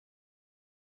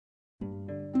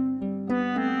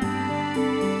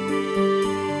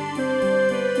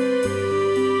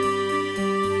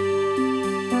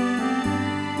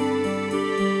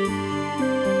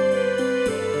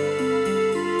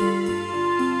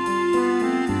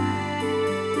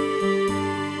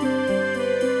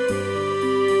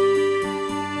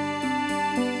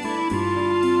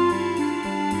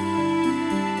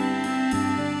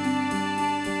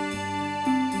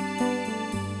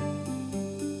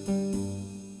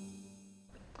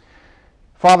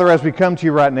Father, as we come to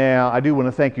you right now, I do want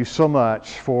to thank you so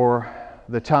much for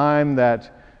the time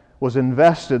that was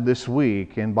invested this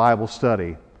week in Bible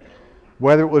study.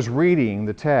 Whether it was reading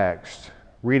the text,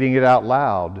 reading it out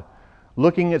loud,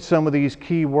 looking at some of these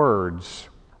key words,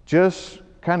 just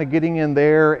kind of getting in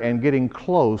there and getting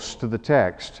close to the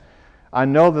text. I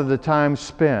know that the time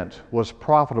spent was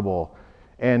profitable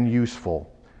and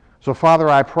useful. So Father,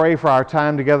 I pray for our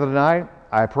time together tonight.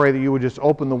 I pray that you would just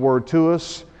open the Word to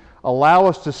us, allow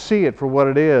us to see it for what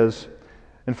it is,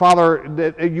 and Father,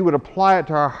 that you would apply it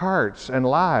to our hearts and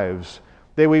lives,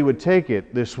 that we would take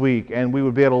it this week and we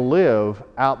would be able to live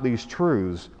out these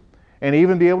truths and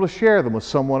even be able to share them with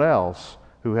someone else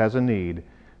who has a need.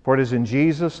 For it is in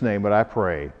Jesus' name that I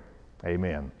pray.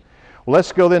 Amen. Well,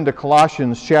 let's go then to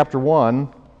Colossians chapter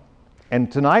 1.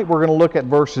 And tonight we're going to look at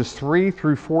verses 3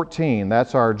 through 14.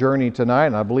 That's our journey tonight,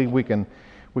 and I believe we can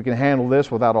handle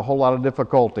this without a whole lot of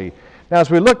difficulty. Now, as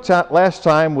we looked at last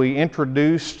time, we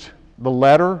introduced the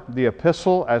letter, the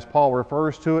epistle, as Paul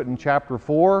refers to it in chapter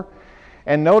 4.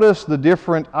 And notice the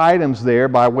different items there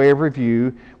by way of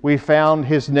review. We found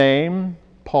his name,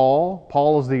 Paul.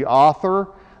 Paul is the author.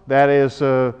 That is,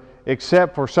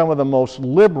 except for some of the most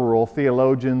liberal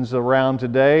theologians around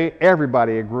today,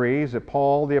 everybody agrees that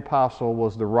Paul the apostle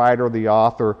was the writer, the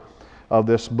author of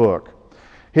this book.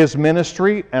 His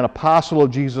ministry, an apostle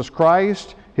of Jesus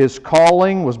Christ. His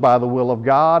calling was by the will of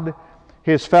God.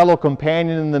 His fellow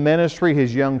companion in the ministry,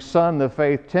 his young son, the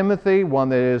faith, Timothy, one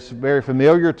that is very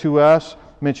familiar to us,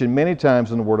 mentioned many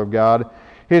times in the Word of God.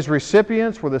 His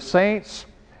recipients were the saints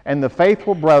and the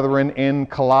faithful brethren in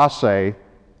Colossae,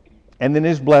 and then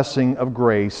his blessing of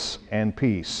grace and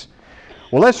peace.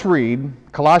 Well, let's read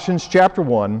Colossians chapter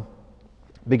 1,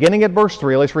 beginning at verse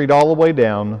 3. Let's read all the way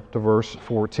down to verse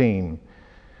 14.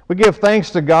 We give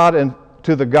thanks to God and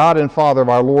to the God and Father of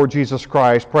our Lord Jesus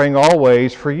Christ, praying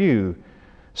always for you,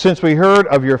 since we heard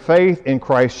of your faith in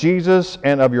Christ Jesus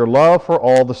and of your love for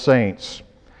all the saints,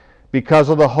 because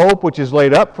of the hope which is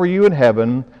laid up for you in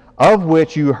heaven, of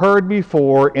which you heard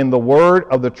before in the word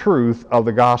of the truth of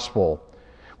the gospel,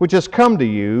 which has come to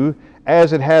you,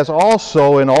 as it has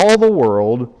also in all the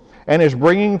world, and is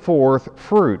bringing forth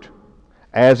fruit,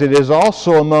 as it is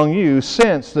also among you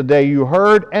since the day you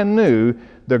heard and knew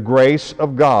the grace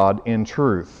of God in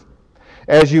truth.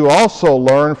 As you also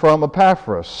learned from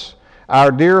Epaphras, our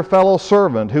dear fellow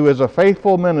servant, who is a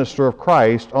faithful minister of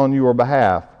Christ on your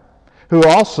behalf, who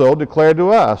also declared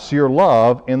to us your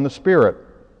love in the Spirit.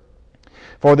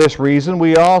 For this reason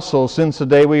we also, since the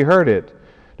day we heard it,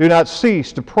 do not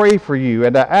cease to pray for you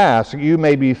and to ask that you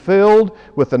may be filled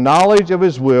with the knowledge of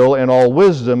His will and all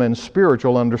wisdom and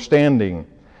spiritual understanding,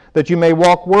 that you may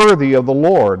walk worthy of the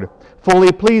Lord,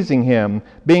 fully pleasing Him,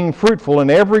 being fruitful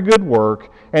in every good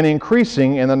work and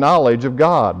increasing in the knowledge of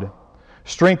God,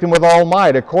 strengthened with all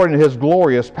might according to His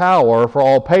glorious power for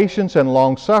all patience and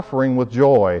long-suffering with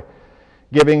joy,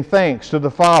 giving thanks to the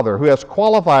Father who has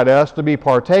qualified us to be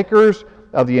partakers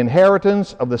of the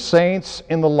inheritance of the saints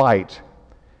in the light.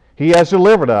 He has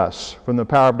delivered us from the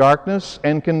power of darkness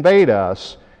and conveyed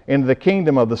us into the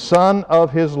kingdom of the Son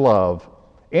of His love,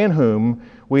 in whom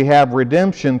we have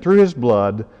redemption through His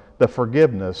blood, the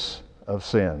forgiveness of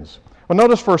sins. Well,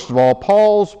 notice first of all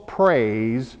Paul's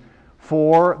praise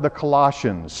for the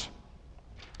Colossians.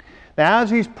 Now, as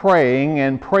he's praying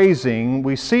and praising,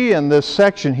 we see in this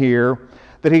section here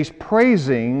that he's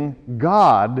praising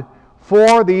God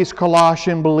for these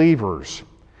Colossian believers.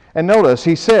 And notice,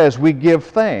 he says, we give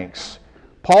thanks.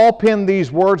 Paul penned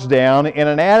these words down in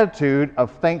an attitude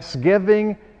of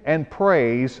thanksgiving and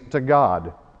praise to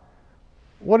God.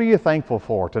 What are you thankful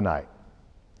for tonight?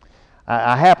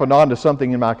 I happened onto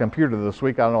something in my computer this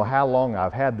week. I don't know how long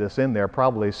I've had this in there,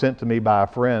 probably sent to me by a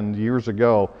friend years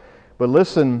ago. But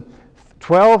listen,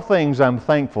 12 things I'm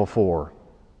thankful for.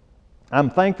 I'm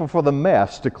thankful for the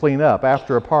mess to clean up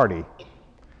after a party.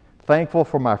 Thankful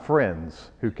for my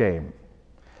friends who came.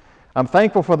 I'm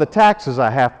thankful for the taxes I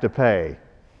have to pay.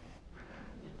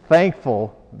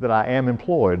 Thankful that I am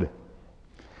employed.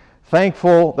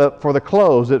 Thankful for the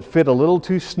clothes that fit a little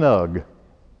too snug.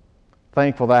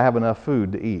 Thankful that I have enough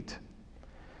food to eat.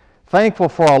 Thankful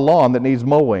for a lawn that needs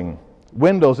mowing,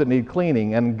 windows that need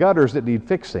cleaning, and gutters that need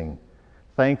fixing.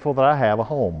 Thankful that I have a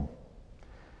home.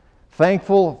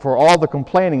 Thankful for all the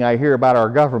complaining I hear about our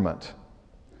government.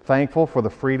 Thankful for the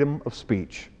freedom of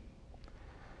speech.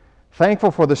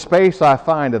 Thankful for the space I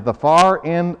find at the far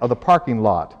end of the parking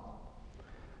lot.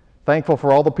 Thankful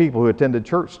for all the people who attended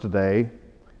church today,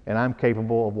 and I'm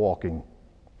capable of walking.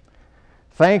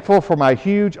 Thankful for my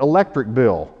huge electric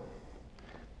bill.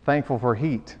 Thankful for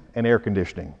heat and air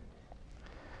conditioning.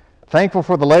 Thankful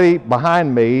for the lady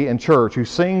behind me in church who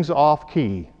sings off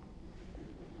key.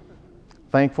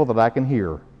 Thankful that I can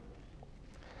hear.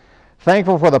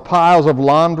 Thankful for the piles of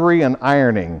laundry and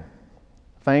ironing.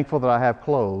 Thankful that I have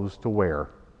clothes to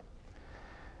wear.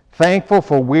 Thankful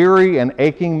for weary and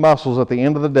aching muscles at the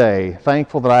end of the day.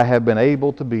 Thankful that I have been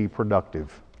able to be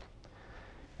productive.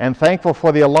 And thankful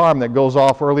for the alarm that goes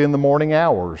off early in the morning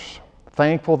hours.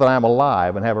 Thankful that I'm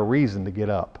alive and have a reason to get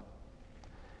up.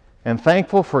 And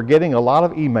thankful for getting a lot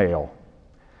of email.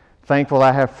 Thankful that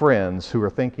I have friends who are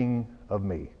thinking of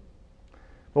me.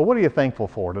 Well, what are you thankful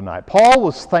for tonight? Paul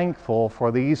was thankful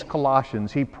for these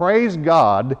Colossians. He praised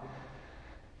God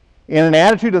in an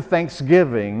attitude of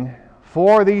thanksgiving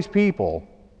for these people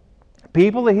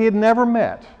that he had never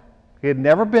met. He had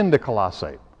never been to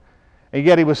Colossae. And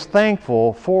yet he was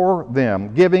thankful for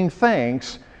them. Giving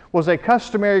thanks was a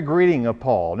customary greeting of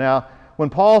Paul. Now,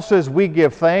 when Paul says we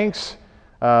give thanks,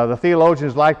 the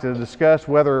theologians like to discuss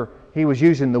whether he was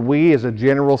using the we as a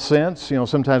general sense. You know,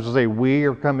 sometimes we'll say we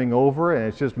are coming over, and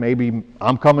it's just maybe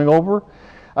I'm coming over.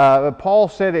 Paul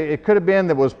said it could have been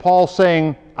that was Paul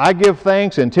saying, I give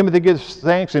thanks, and Timothy gives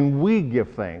thanks, and we give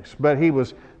thanks. But he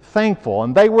was thankful,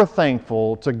 and they were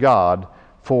thankful to God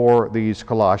for these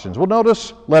Colossians. Well,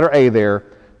 notice letter A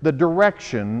there, the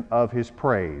direction of his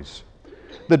praise.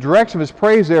 The direction of his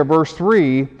praise there, verse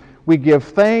 3, we give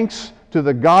thanks to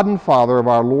the God and Father of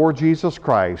our Lord Jesus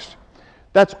Christ.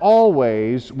 That's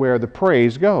always where the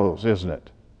praise goes, isn't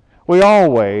it? We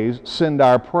always send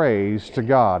our praise to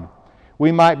God.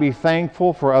 We might be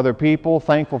thankful for other people,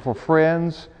 thankful for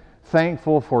friends,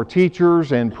 thankful for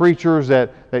teachers and preachers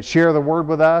that share the Word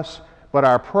with us, but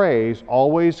our praise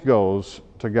always goes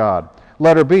to God.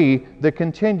 Letter B, the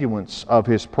continuance of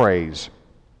his praise.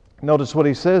 Notice what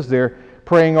he says there,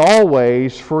 praying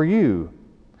always for you.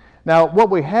 Now, what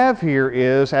we have here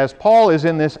is, as Paul is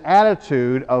in this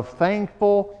attitude of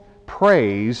thankful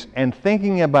praise and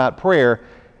thinking about prayer,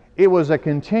 it was a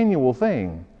continual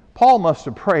thing. Paul must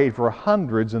have prayed for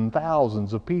hundreds and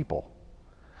thousands of people.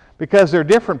 Because there are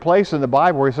different places in the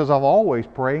Bible where he says, I'm always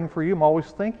praying for you, I'm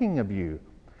always thinking of you.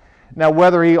 Now,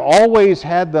 whether he always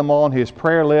had them on his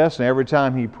prayer list, and every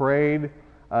time he prayed,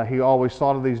 he always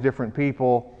thought of these different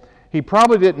people, he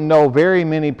probably didn't know very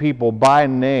many people by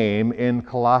name in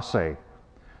Colossae.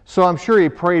 So I'm sure he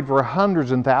prayed for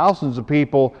hundreds and thousands of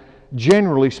people,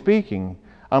 generally speaking.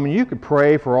 I mean, you could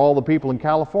pray for all the people in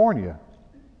California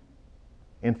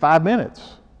in 5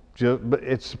 minutes.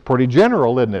 It's pretty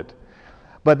general, isn't it?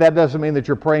 But that doesn't mean that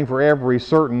you're praying for every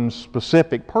certain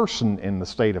specific person in the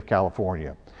state of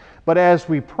California. But as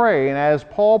we pray, and as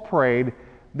Paul prayed,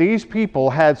 these people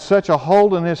had such a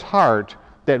hold in his heart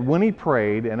that when he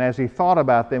prayed, and as he thought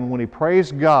about them, when he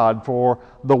praised God for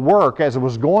the work as it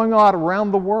was going on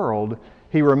around the world,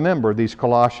 he remembered these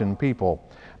Colossian people.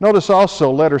 Notice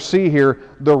also, letter C here,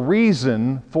 the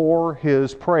reason for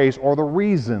his praise, or the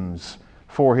reasons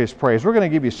for his praise. We're going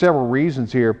to give you several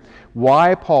reasons here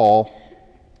why Paul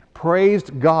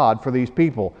praised God for these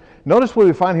people. Notice what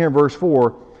we find here in verse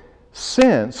 4,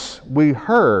 since we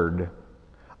heard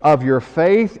of your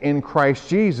faith in Christ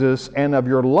Jesus and of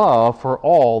your love for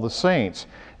all the saints.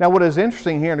 Now, what is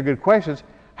interesting here, and a good question, is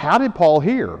how did Paul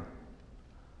hear?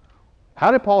 How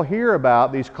did Paul hear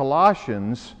about these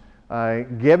Colossians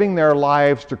giving their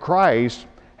lives to Christ?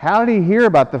 How did he hear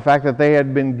about the fact that they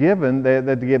had been given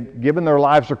their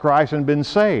lives to Christ and been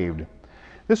saved?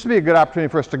 This would be a good opportunity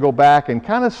for us to go back and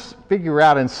kind of figure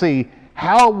out and see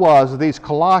how it was that these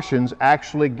Colossians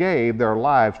actually gave their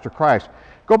lives to Christ.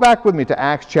 Go back with me to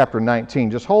Acts chapter 19.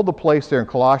 Just hold the place there in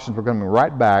Colossians. We're coming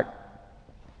right back.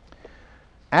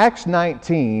 Acts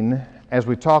 19, as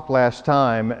we talked last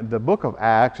time, the book of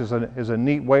Acts is a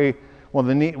neat way, one of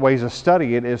the neat ways to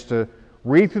study it is to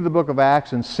read through the book of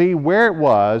Acts and see where it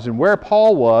was and where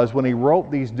Paul was when he wrote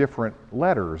these different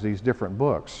letters, these different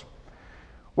books.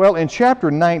 Well, in chapter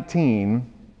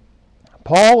 19,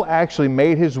 Paul actually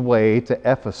made his way to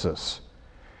Ephesus.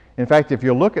 In fact, if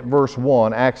you look at verse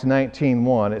 1, Acts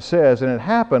 19:1, it says, and it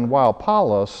happened while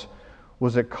Apollos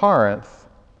was at Corinth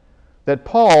that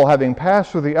Paul, having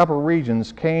passed through the upper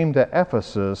regions, came to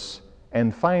Ephesus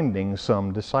and finding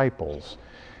some disciples.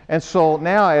 And so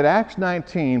now at Acts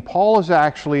 19, Paul is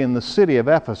actually in the city of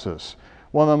Ephesus,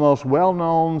 one of the most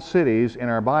well-known cities in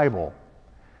our Bible.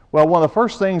 Well, one of the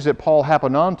first things that Paul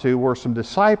happened onto were some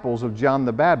disciples of John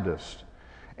the Baptist.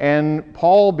 And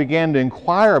Paul began to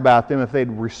inquire about them if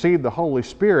they'd received the Holy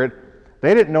Spirit.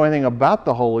 They didn't know anything about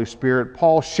the Holy Spirit.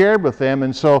 Paul shared with them,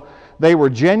 and so they were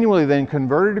genuinely then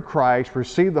converted to Christ,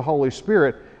 received the Holy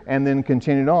Spirit, and then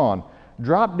continued on.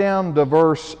 Drop down to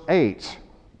verse 8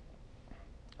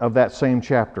 of that same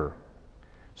chapter.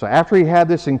 So after he had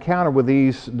this encounter with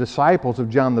these disciples of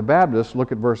John the Baptist,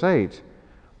 look at verse 8.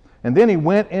 And then he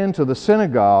went into the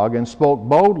synagogue and spoke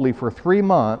boldly for 3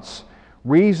 months,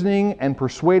 reasoning and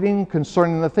persuading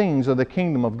concerning the things of the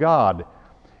kingdom of God.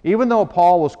 Even though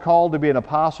Paul was called to be an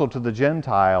apostle to the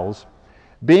Gentiles,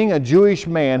 being a Jewish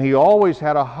man, he always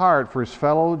had a heart for his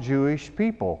fellow Jewish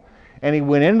people. And he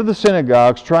went into the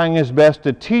synagogues trying his best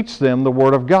to teach them the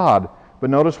Word of God.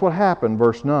 But notice what happened,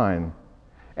 verse 9.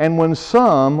 And when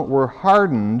some were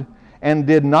hardened and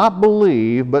did not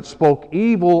believe, but spoke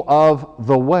evil of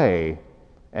the way,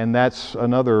 and that's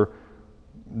another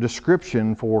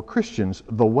description for Christians,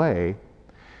 the way,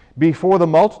 before the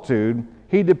multitude,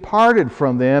 he departed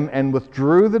from them and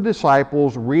withdrew the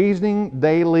disciples, reasoning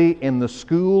daily in the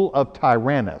school of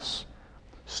Tyrannus.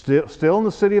 Still in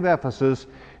the city of Ephesus,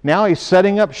 now he's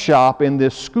setting up shop in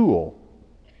this school.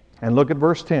 And look at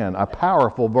verse 10, a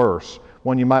powerful verse,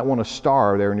 one you might want to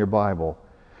star there in your Bible.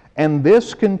 And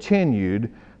this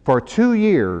continued for 2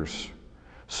 years,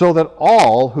 so that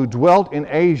all who dwelt in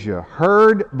Asia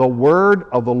heard the word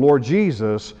of the Lord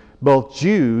Jesus, both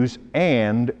Jews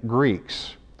and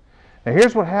Greeks. Now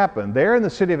here's what happened. There in the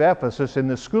city of Ephesus, in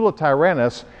the school of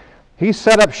Tyrannus, he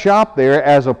set up shop there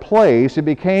as a place. It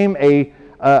became an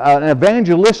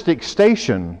evangelistic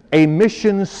station, a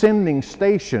mission sending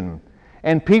station.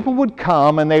 And people would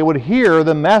come and they would hear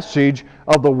the message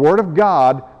of the Word of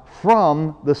God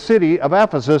from the city of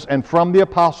Ephesus and from the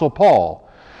Apostle Paul.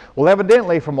 Well,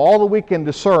 evidently, from all that we can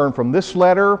discern from this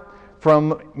letter,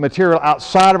 from material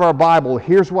outside of our Bible,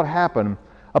 here's what happened.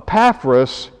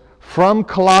 Epaphras from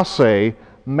Colossae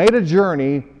made a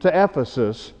journey to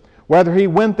Ephesus. Whether he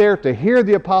went there to hear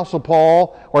the Apostle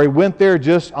Paul or he went there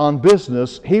just on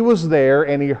business, he was there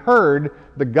and he heard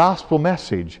the gospel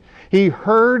message. He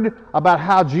heard about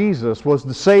how Jesus was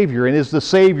the Savior and is the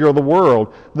Savior of the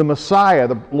world, the Messiah,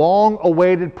 the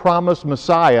long-awaited promised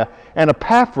Messiah, and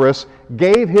Epaphras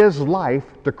gave his life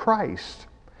to Christ.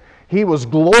 He was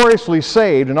gloriously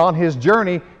saved, and on his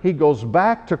journey, he goes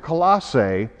back to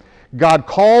Colossae. God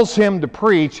calls him to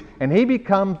preach, and he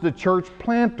becomes the church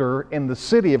planter in the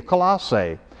city of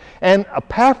Colossae. And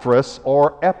Epaphras,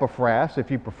 or Epaphras, if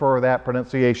you prefer that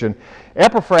pronunciation,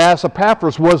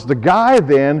 Epaphras was the guy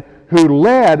then who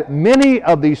led many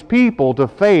of these people to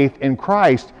faith in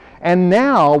Christ. And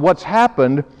now what's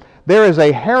happened, there is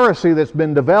a heresy that's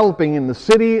been developing in the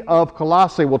city of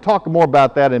Colossae. We'll talk more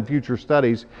about that in future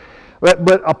studies.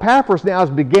 But Epaphras now is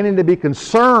beginning to be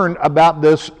concerned about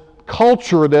this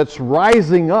culture that's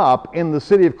rising up in the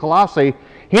city of Colossae.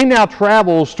 He now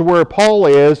travels to where Paul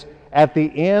is at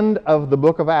the end of the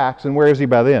book of Acts. And where is he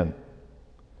by then?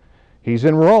 He's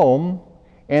in Rome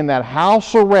in that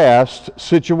house arrest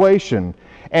situation.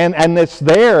 And it's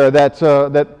there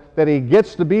that he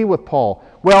gets to be with Paul.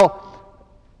 Well,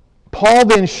 Paul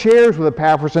then shares with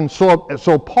Epaphras, and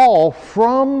so Paul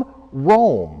from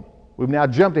Rome, we've now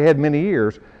jumped ahead many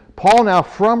years, Paul now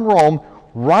from Rome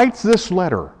writes this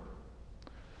letter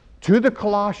to the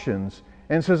Colossians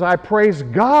and says, I praise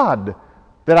God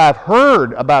that I've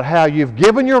heard about how you've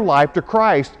given your life to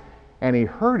Christ. And he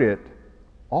heard it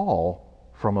all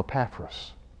from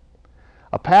Epaphras.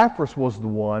 Epaphras was the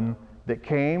one that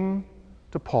came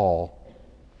to Paul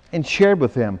and shared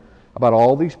with him about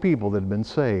all these people that had been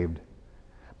saved.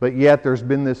 But yet there's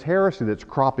been this heresy that's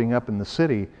cropping up in the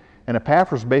city, and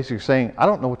Epaphras basically saying, I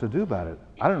don't know what to do about it.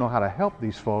 I don't know how to help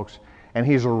these folks. And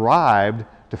he's arrived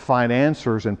to find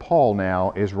answers, and Paul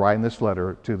now is writing this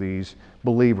letter to these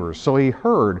believers. So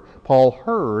Paul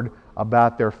heard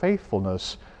about their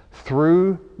faithfulness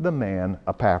through the man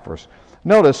Epaphras.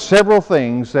 Notice several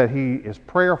things that he is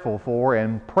prayerful for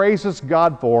and praises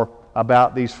God for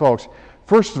about these folks.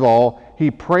 First of all,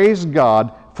 he praised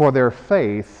God for their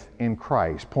faith in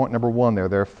Christ. Point number one there,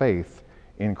 their faith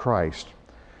in Christ.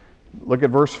 Look at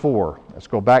verse 4. Let's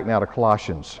go back now to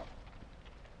Colossians.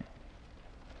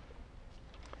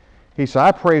 He said,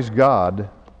 I praise God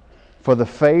for the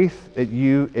faith that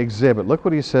you exhibit. Look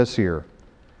what he says here.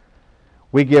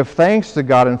 We give thanks to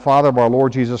God and Father of our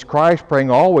Lord Jesus Christ, praying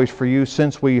always for you,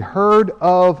 since we heard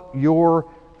of your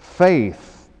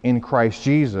faith in Christ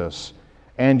Jesus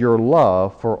and your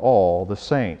love for all the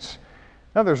saints.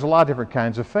 Now, there's a lot of different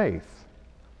kinds of faith.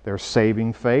 There's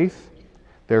saving faith.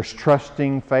 There's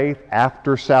trusting faith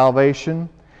after salvation.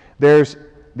 There's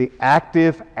the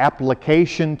active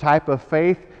application type of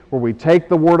faith, where we take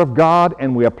the Word of God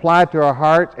and we apply it to our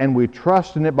hearts and we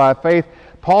trust in it by faith.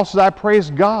 Paul says, I praise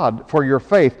God for your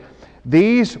faith.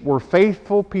 These were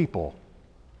faithful people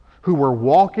who were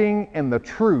walking in the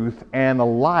truth and the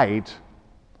light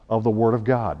of the Word of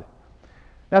God.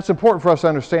 Now, it's important for us to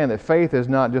understand that faith is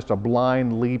not just a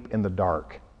blind leap in the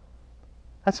dark.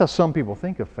 That's how some people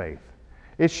think of faith.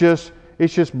 It's just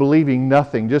believing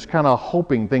nothing, just kind of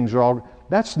hoping things are all.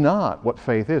 That's not what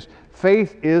faith is.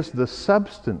 Faith is the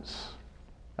substance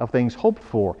of things hoped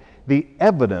for, the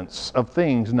evidence of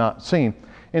things not seen.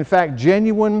 In fact,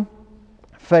 genuine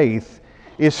faith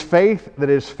is faith that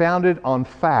is founded on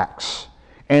facts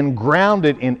and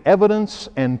grounded in evidence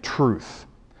and truth.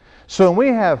 So when we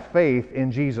have faith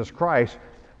in Jesus Christ,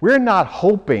 we're not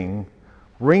hoping,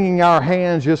 wringing our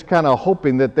hands, just kind of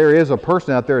hoping that there is a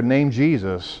person out there named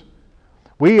Jesus.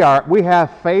 We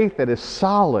have faith that is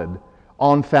solid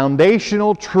on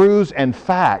foundational truths and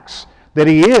facts that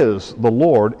He is the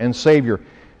Lord and Savior.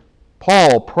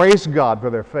 Paul praised God for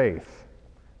their faith.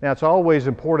 Now, it's always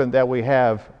important that we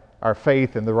have our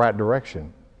faith in the right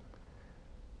direction.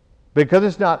 Because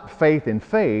it's not faith in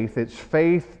faith, it's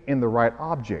faith in the right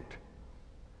object.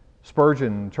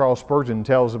 Charles Spurgeon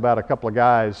tells about a couple of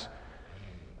guys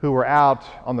who were out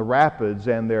on the rapids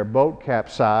and their boat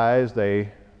capsized.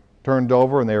 They turned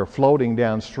over and they were floating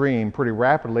downstream pretty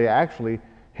rapidly, actually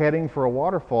heading for a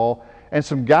waterfall. And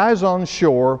some guys on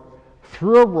shore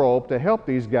threw a rope to help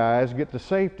these guys get to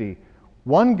safety.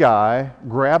 One guy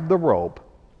grabbed the rope.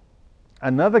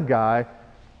 Another guy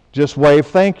just waved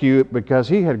thank you because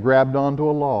he had grabbed onto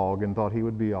a log and thought he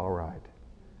would be all right.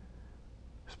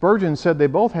 Spurgeon said they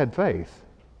both had faith.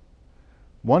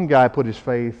 One guy put his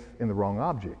faith in the wrong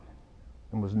object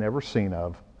and was never seen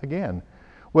of again.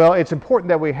 Well, it's important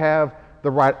that we have the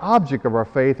right object of our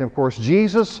faith. And of course,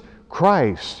 Jesus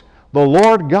Christ, the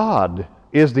Lord God,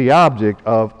 is the object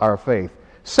of our faith.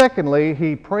 Secondly,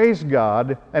 he praised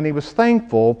God and he was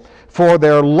thankful for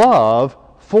their love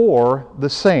for the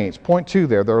saints. Point 2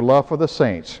 there, their love for the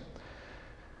saints.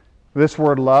 This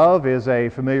word love is a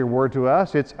familiar word to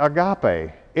us. It's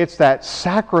agape. It's that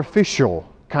sacrificial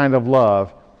kind of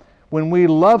love. When we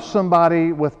love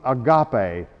somebody with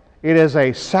agape, it is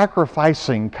a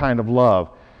sacrificing kind of love.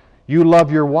 You love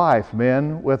your wife,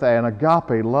 men, with an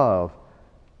agape love.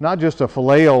 Not just a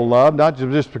phileo love, not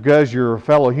just because you're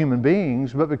fellow human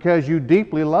beings, but because you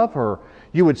deeply love her.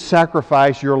 You would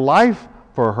sacrifice your life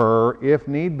for her if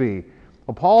need be.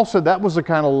 Well, Paul said that was the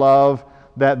kind of love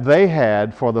that they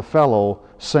had for the fellow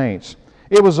saints.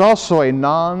 It was also a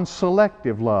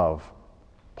non-selective love.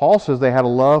 Paul says they had a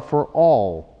love for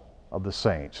all of the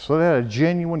saints. So they had a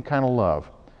genuine kind of love.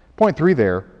 Point 3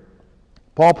 there,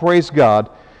 Paul praised God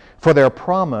for their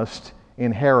promised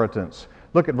inheritance.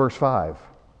 Look at verse 5.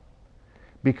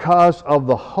 Because of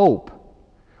the hope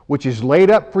which is laid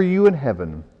up for you in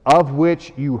heaven, of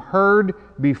which you heard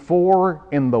before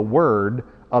in the word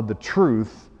of the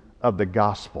truth of the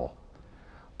gospel.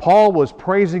 Paul was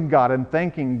praising God and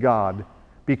thanking God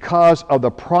because of the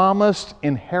promised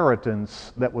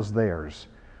inheritance that was theirs.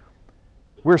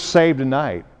 We're saved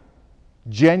tonight,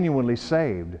 genuinely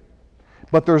saved.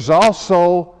 But there's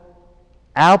also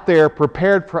out there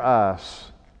prepared for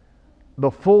us the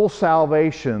full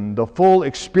salvation, the full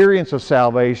experience of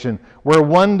salvation, where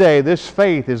one day this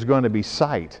faith is going to be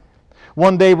sight.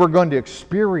 One day we're going to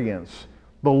experience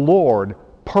the Lord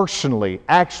personally,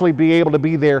 actually be able to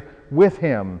be there with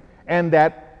Him. And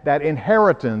that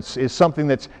inheritance is something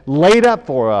that's laid up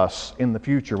for us in the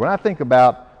future. When I think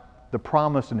about the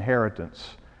promised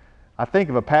inheritance, I think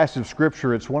of a passage of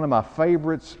Scripture. It's one of my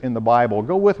favorites in the Bible.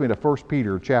 Go with me to 1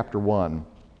 Peter chapter 1.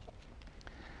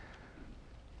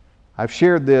 I've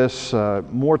shared this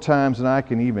more times than I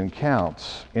can even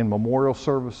count in memorial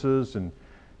services and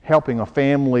helping a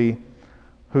family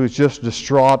who's just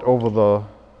distraught over the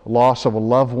loss of a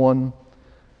loved one,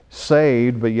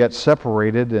 saved but yet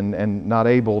separated and not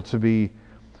able to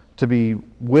be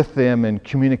with them in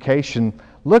communication.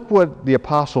 Look what the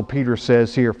Apostle Peter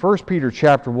says here. 1 Peter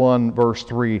chapter 1, verse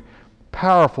 3.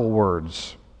 Powerful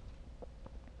words.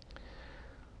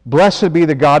 Blessed be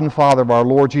the God and Father of our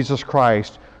Lord Jesus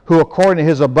Christ, who according to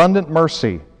His abundant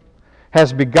mercy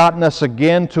has begotten us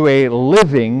again to a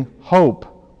living hope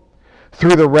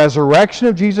through the resurrection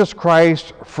of Jesus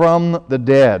Christ from the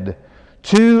dead,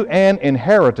 to an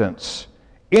inheritance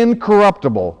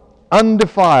incorruptible,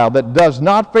 undefiled, that does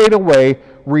not fade away,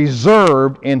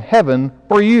 reserved in heaven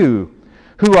for you,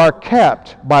 who are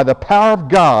kept by the power of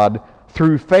God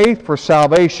through faith for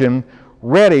salvation,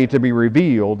 ready to be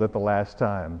revealed at the last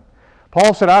time.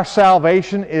 Paul said our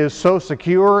salvation is so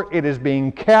secure, it is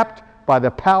being kept by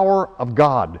the power of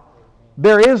God.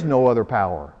 There is no other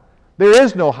power. There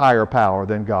is no higher power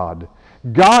than God.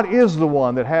 God is the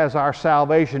one that has our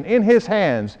salvation in His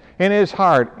hands, in His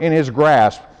heart, in His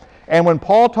grasp. And when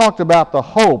Paul talked about the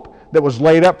hope that was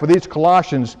laid up for these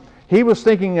Colossians, he was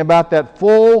thinking about that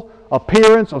full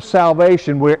appearance of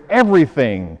salvation where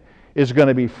everything is going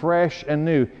to be fresh and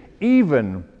new.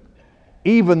 Even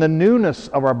Even the newness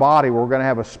of our body, we're going to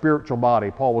have a spiritual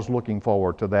body. Paul was looking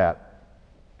forward to that.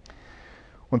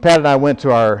 When Pat and I went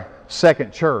to our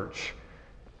second church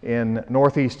in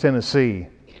Northeast Tennessee,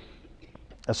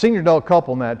 a senior adult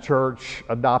couple in that church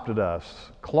adopted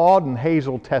us, Claude and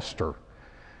Hazel Tester.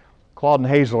 Claude and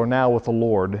Hazel are now with the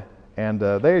Lord, and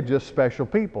they're just special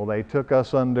people. They took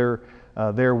us under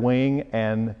their wing,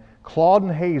 and Claude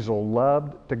and Hazel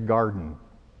loved to garden,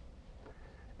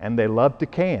 and they loved to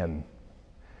can,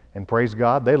 and praise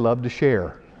God, they loved to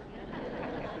share.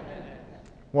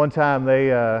 One time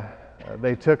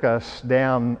they took us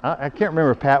down, I can't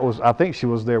remember if Pat was, I think she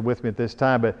was there with me at this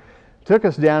time, but took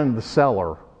us down into the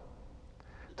cellar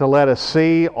to let us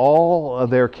see all of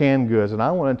their canned goods. And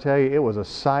I want to tell you, it was a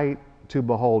sight to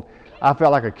behold. I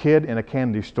felt like a kid in a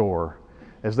candy store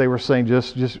as they were saying,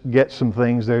 just get some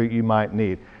things there you might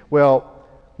need. Well,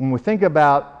 when we think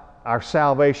about our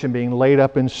salvation being laid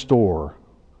up in store,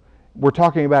 we're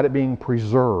talking about it being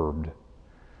preserved,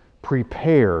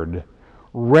 prepared,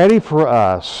 ready for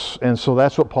us. And so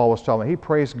that's what Paul was talking about. He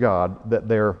praised God that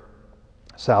their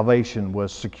salvation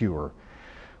was secure.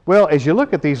 Well, as you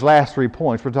look at these last 3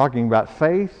 points, we're talking about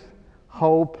faith,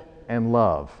 hope, and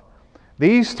love.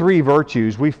 These 3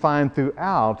 virtues we find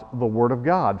throughout the Word of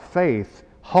God: faith,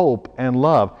 hope, and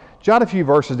love. Jot a few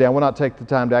verses down. We'll not take the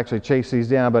time to actually chase these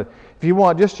down, but if you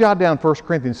want, just jot down 1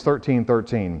 Corinthians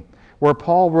 13:13, where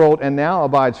Paul wrote, "And now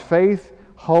abides faith,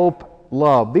 hope,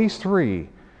 love." These 3,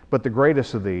 but the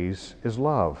greatest of these is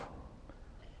love.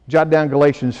 Jot down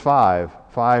Galatians 5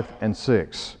 and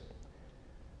 6,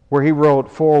 where he wrote,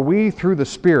 "For we through the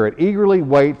Spirit eagerly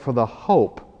wait for the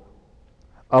hope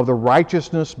of the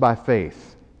righteousness by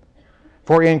faith.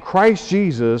 For in Christ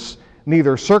Jesus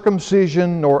neither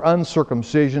circumcision nor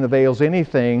uncircumcision avails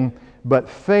anything, but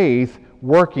faith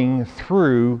working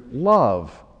through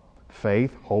love."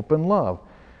 Faith, hope, and love.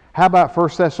 How about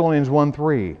 1 Thessalonians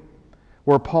 1:3,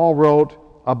 where Paul wrote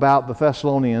about the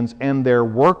Thessalonians and their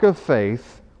work of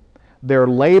faith, their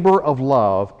labor of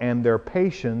love, and their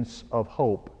patience of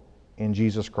hope in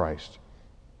Jesus Christ.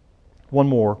 One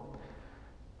more,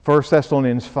 1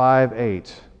 Thessalonians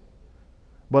 5:8.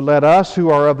 "But let us who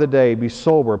are of the day be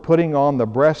sober, putting on the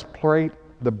breastplate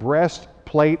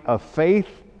of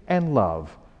faith and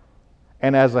love,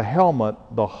 and as a helmet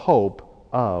the hope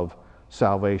of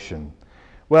salvation."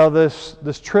 Well,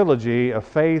 this trilogy of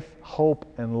faith, hope,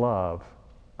 and love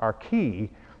are key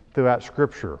throughout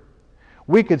Scripture.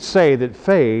 We could say that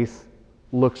faith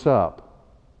looks up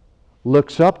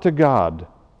to God.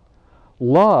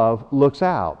 Love looks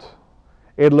out.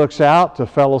 It looks out to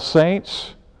fellow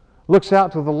saints, looks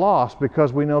out to the lost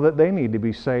because we know that they need to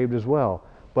be saved as well.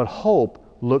 But hope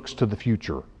looks to the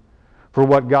future, for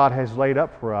what God has laid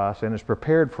up for us and is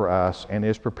prepared for us and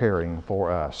is preparing for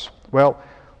us. Well,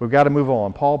 we've got to move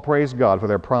on. Paul praised God for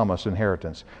their promised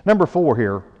inheritance. Number 4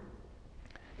 here,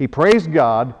 he praised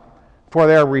God for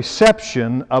their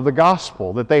reception of the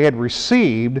gospel, that they had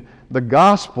received the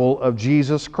gospel of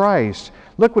Jesus Christ.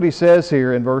 Look what he says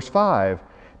here in verse 5.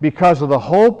 "Because of the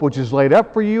hope which is laid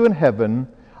up for you in heaven,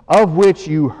 of which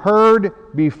you heard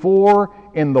before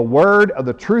in the word of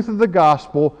the truth of the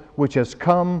gospel, which has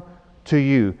come to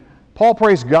you." Paul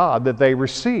praised God that they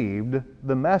received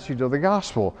the message of the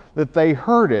gospel, that they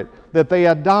heard it, that they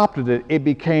adopted it, it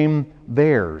became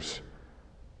theirs.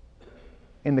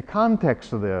 In the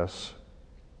context of this,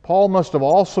 Paul must have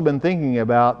also been thinking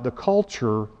about the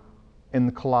culture in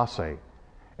the Colossae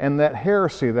and that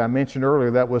heresy that I mentioned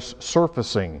earlier that was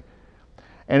surfacing.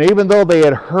 And even though they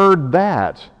had heard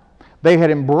that, they had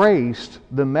embraced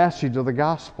the message of the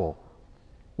gospel.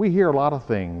 We hear a lot of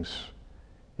things.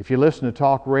 If you listen to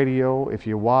talk radio, if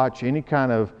you watch any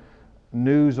kind of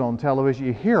news on television,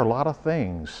 you hear a lot of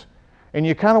things. And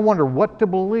you kind of wonder what to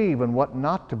believe and what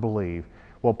not to believe.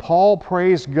 Well, Paul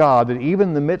praised God that even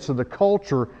in the midst of the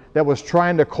culture that was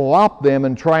trying to co-opt them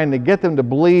and trying to get them to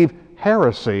believe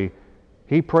heresy,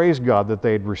 he praised God that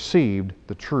they had received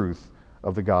the truth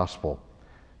of the gospel.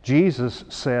 Jesus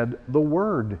said the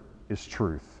Word is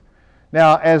truth.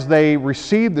 Now, as they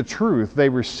received the truth, they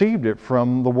received it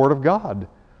from the Word of God.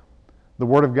 The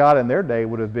Word of God in their day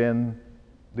would have been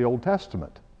the Old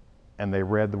Testament, and they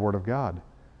read the Word of God.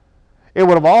 It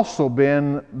would have also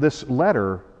been this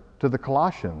letter to the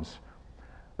Colossians.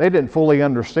 They didn't fully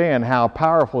understand how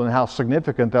powerful and how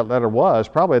significant that letter was.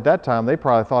 Probably at that time, they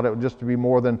probably thought it would just be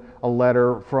more than a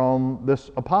letter from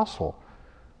this apostle.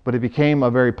 But it became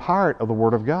a very part of the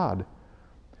Word of God.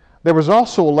 There was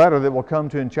also a letter that we'll come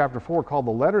to in chapter 4 called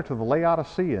the letter to the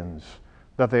Laodiceans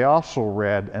that they also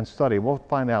read and studied. We'll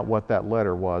find out what that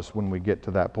letter was when we get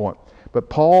to that point. But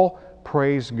Paul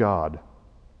praised God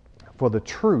for the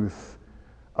truth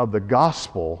of the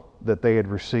gospel that they had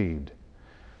received.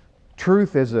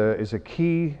 Truth is a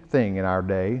key thing in our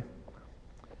day.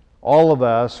 All of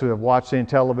us who have watched any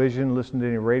television, listened to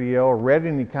any radio, or read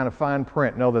any kind of fine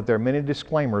print know that there are many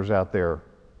disclaimers out there.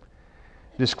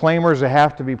 Disclaimers that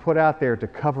have to be put out there to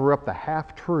cover up the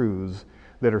half-truths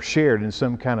that are shared in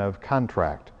some kind of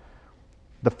contract.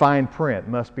 The fine print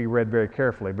must be read very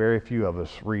carefully. Very few of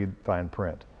us read fine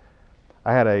print.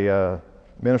 I had a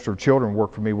minister of children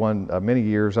work for me many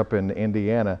years up in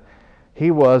Indiana. He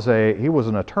was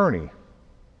an attorney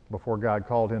before God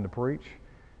called him to preach.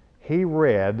 He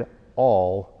read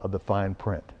all of the fine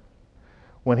print.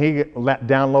 When he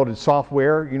downloaded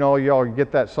software, you know, y'all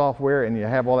get that software and you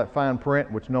have all that fine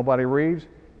print which nobody reads,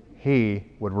 he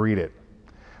would read it.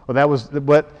 Well,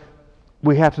 but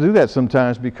we have to do that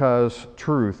sometimes because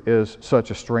truth is such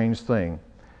a strange thing.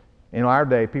 In our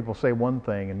day, people say one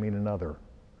thing and mean another.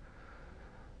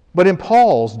 But in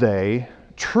Paul's day,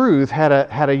 truth had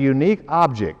a unique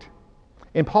object.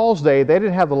 In Paul's day, they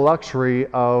didn't have the luxury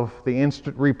of the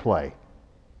instant replay.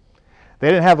 They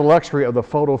didn't have the luxury of the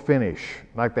photo finish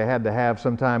like they had to have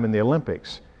sometime in the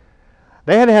Olympics.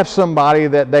 They had to have somebody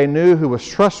that they knew who was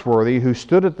trustworthy, who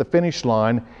stood at the finish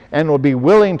line and would be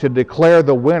willing to declare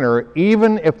the winner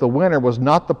even if the winner was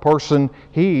not the person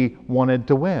he wanted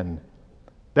to win.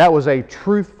 That was a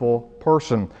truthful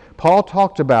person. Paul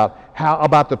talked about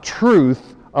the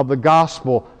truth of the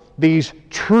gospel, these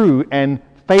true and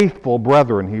faithful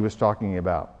brethren he was talking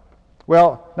about.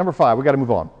 Well, number 5, we've got to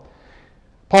move on.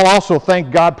 Paul also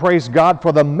praised God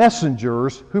for the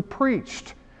messengers who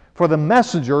preached, for the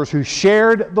messengers who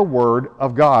shared the word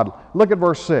of God. Look at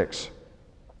verse 6.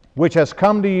 Which has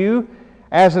come to you,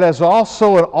 as it has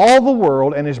also in all the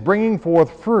world, and is bringing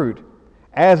forth fruit,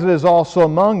 as it is also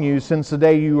among you since the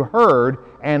day you heard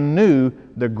and knew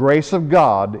the grace of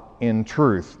God in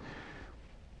truth.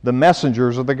 The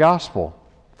messengers of the gospel.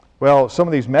 Well, some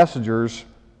of these messengers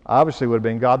obviously would have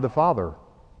been God the Father.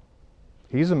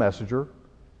 He's a messenger.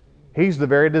 He's the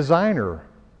very designer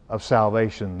of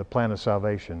salvation, the plan of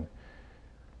salvation.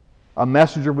 A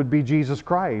messenger would be Jesus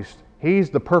Christ. He's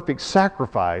the perfect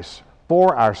sacrifice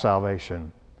for our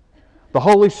salvation. The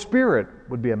Holy Spirit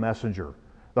would be a messenger.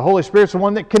 The Holy Spirit's the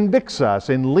one that convicts us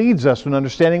and leads us to an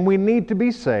understanding we need to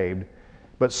be saved.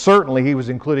 But certainly he was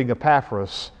including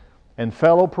Epaphras and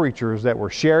fellow preachers that were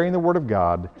sharing the Word of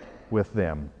God with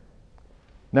them.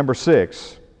 Number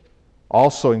 6,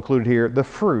 also included here, the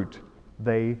fruit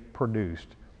they produced.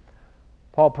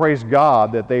 Paul praised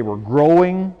God that they were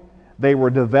growing, they were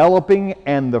developing,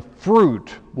 and the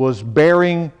fruit was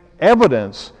bearing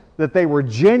evidence that they were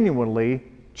genuinely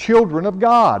children of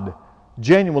God,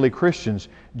 genuinely Christians.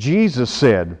 Jesus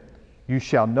said, "You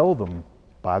shall know them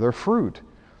by their fruit."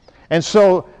 And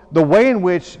so the way in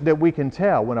which that we can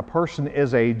tell when a person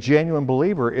is a genuine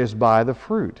believer is by the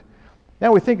fruit.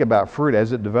 Now we think about fruit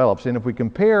as it develops, and if we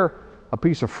compare a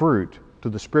piece of fruit to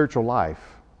the spiritual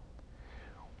life,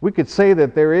 we could say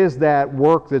that there is that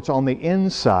work that's on the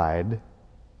inside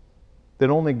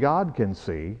that only God can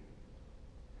see,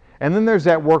 and then there's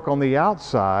that work on the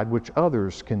outside which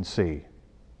others can see.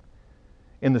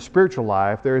 In the spiritual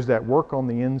life, there is that work on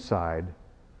the inside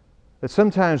that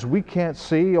sometimes we can't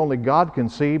see, only God can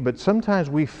see, but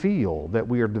sometimes we feel that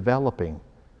we are developing.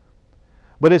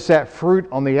 But it's that fruit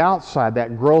on the outside,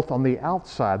 that growth on the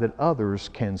outside that others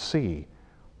can see.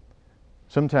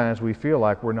 Sometimes we feel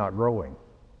like we're not growing.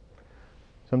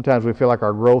 Sometimes we feel like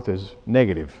our growth is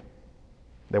negative,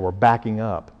 that we're backing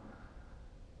up.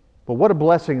 But what a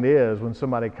blessing it is when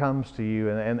somebody comes to you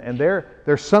and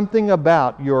there's something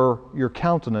about your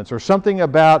countenance or something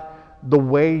about the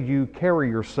way you carry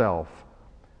yourself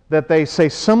that they say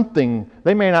something.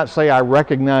 They may not say, "I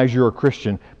recognize you're a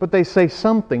Christian," but they say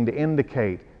something to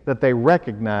indicate that they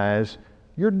recognize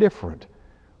you're different.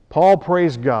 Paul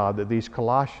praised God that these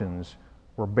Colossians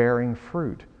were bearing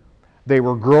fruit. They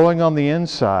were growing on the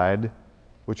inside,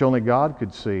 which only God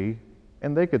could see,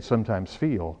 and they could sometimes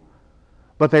feel.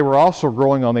 But they were also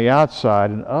growing on the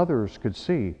outside, and others could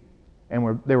see,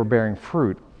 and they were bearing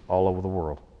fruit all over the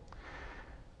world.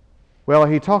 Well,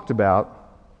 he talked about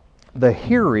the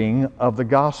hearing of the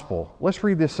gospel. Let's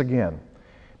read this again.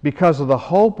 Because of the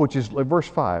hope which is, verse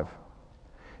 5,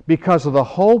 because of the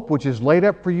hope which is laid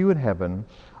up for you in heaven,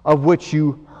 of which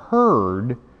you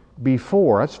heard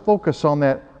before. Let's focus on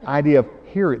that idea of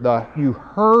hearing. You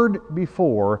heard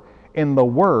before in the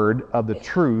word of the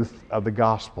truth of the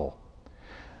gospel.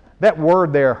 That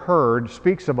word there, heard,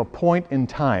 speaks of a point in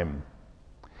time.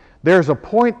 There's a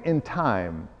point in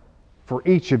time for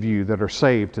each of you that are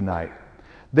saved tonight.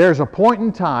 There's a point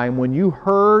in time when you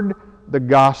heard the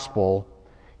gospel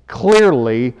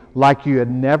clearly like you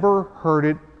had never heard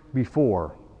it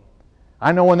before.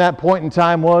 I know when that point in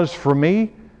time was for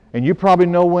me, and you probably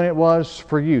know when it was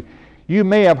for you. You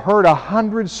may have heard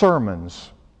 100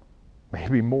 sermons,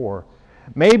 maybe more.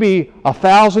 Maybe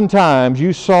 1,000 times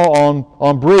you saw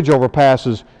on bridge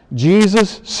overpasses,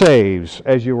 Jesus saves,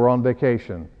 as you were on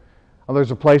vacation. Well,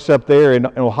 there's a place up there in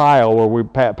Ohio where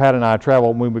Pat and I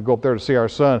traveled when we would go up there to see our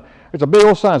son. There's a big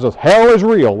old sign that says, hell is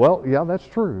real. Well, yeah, that's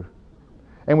true.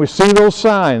 And we see those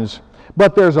signs.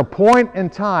 But there's a point in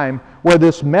time where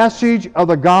this message of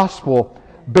the gospel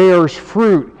bears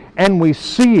fruit, and we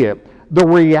see it. The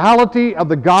reality of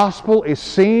the gospel is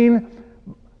seen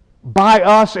by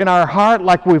us in our heart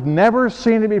like we've never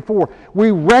seen it before.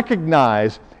 We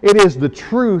recognize it is the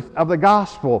truth of the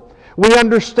gospel. We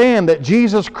understand that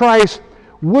Jesus Christ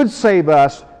would save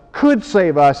us, could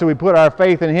save us, if we put our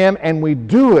faith in Him, and we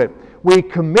do it. We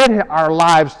commit our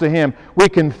lives to Him. We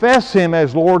confess Him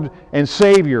as Lord and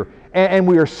Savior, and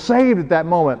we are saved at that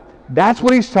moment. That's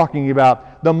what he's talking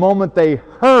about, the moment they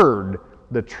heard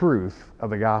the truth of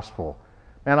the gospel.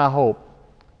 And I hope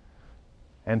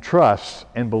and trust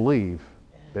and believe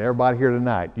that everybody here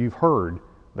tonight, you've heard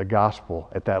the gospel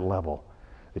at that level,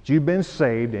 that you've been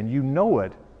saved and you know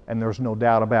it, and there's no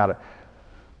doubt about it.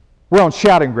 We're on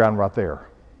shouting ground right there.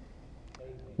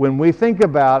 When we think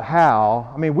about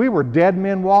how, we were dead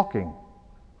men walking.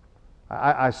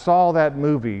 I saw that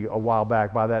movie a while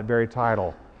back by that very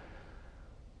title.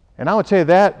 And I would tell you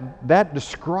that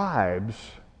describes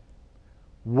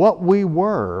what we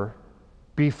were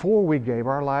before we gave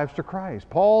our lives to Christ.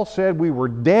 Paul said we were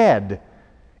dead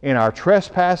in our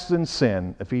trespasses and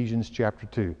sin, Ephesians chapter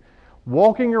 2.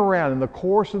 Walking around in the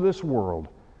course of this world,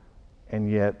 and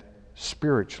yet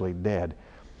spiritually dead.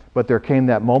 But there came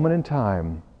that moment in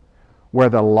time where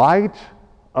the light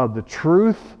of the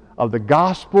truth of the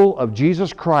gospel of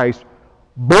Jesus Christ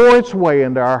bore its way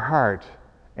into our heart,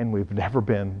 and we've never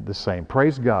been the same.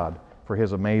 Praise God for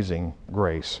His amazing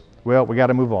grace. Well, we got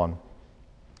to move on.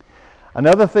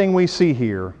 Another thing we see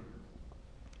here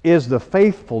is the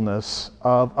faithfulness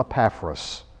of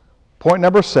Epaphras. Point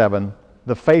number 7,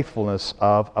 the faithfulness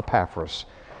of Epaphras.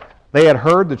 They had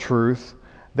heard the truth.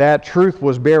 That truth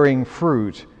was bearing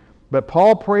fruit. But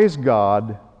Paul praised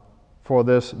God for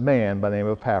this man by the name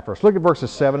of Epaphras. Look at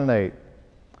verses 7 and 8.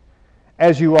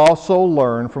 As you also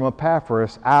learn from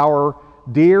Epaphras, our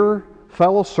dear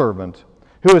fellow servant,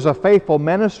 who is a faithful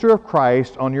minister of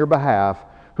Christ on your behalf,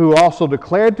 who also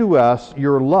declared to us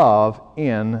your love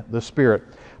in the Spirit.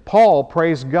 Paul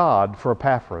praised God for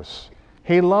Epaphras.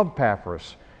 He loved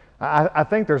Epaphras. I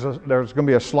think there's going to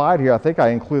be a slide here. I think I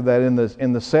include that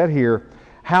in the set here.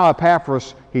 How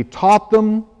Epaphras, he taught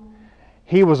them.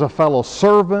 He was a fellow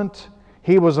servant.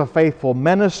 He was a faithful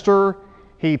minister.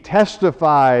 He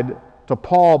testified to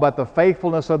Paul about the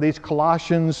faithfulness of these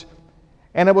Colossians.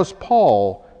 And it was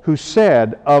Paul who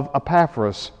said of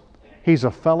Epaphras, he's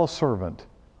a fellow servant,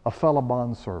 a fellow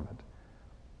bondservant.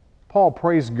 Paul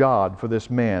praised God for this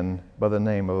man by the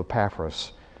name of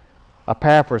Epaphras.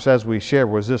 Epaphras, as we shared,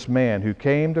 was this man who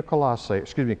came to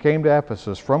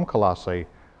Ephesus from Colossae,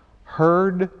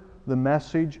 heard the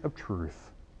message of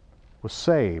truth, was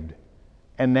saved,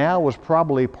 and now was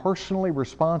probably personally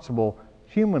responsible,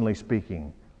 humanly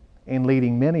speaking, in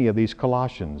leading many of these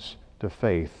Colossians to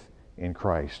faith in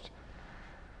Christ.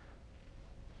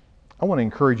 I want to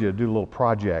encourage you to do a little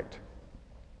project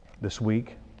this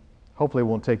week. Hopefully it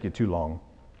won't take you too long.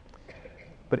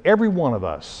 But every one of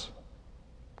us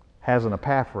has an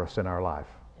Epaphras in our life.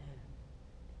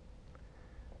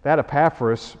 That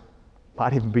Epaphras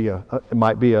might even be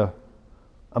a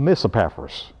Miss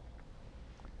Epaphras.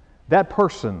 That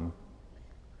person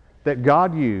that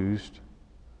God used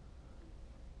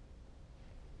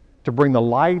to bring the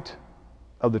light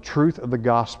of the truth of the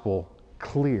gospel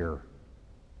clear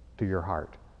to your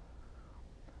heart.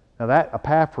 Now that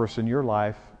Epaphras in your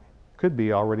life could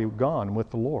be already gone with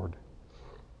the Lord.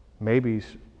 Maybe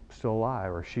he's still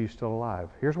alive or she's still alive.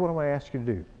 Here's what I'm going to ask you to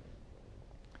do.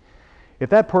 If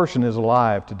that person is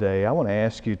alive today, I want to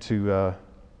ask you to,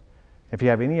 if you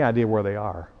have any idea where they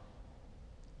are,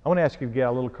 I want to ask you to get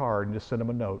out a little card and just send them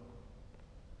a note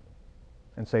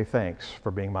and say thanks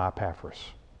for being my Epaphras.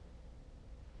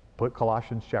 Put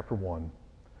Colossians chapter 1,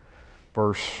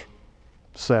 verse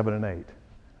 7 and 8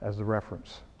 as the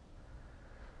reference.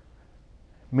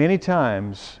 Many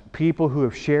times, people who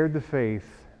have shared the faith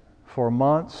for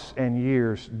months and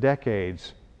years,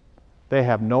 decades, they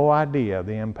have no idea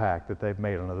the impact that they've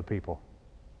made on other people.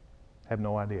 Have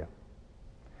no idea.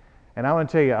 And I want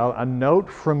to tell you, a note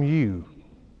from you,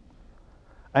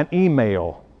 an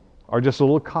email, or just a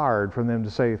little card from them to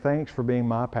say, thanks for being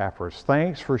my Epaphras.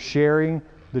 Thanks for sharing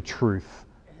the truth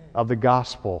of the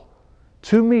gospel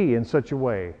to me in such a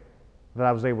way that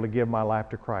I was able to give my life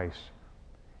to Christ.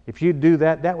 If you do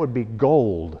that, that would be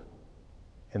gold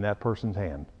in that person's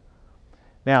hand.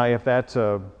 Now, if that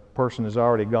person is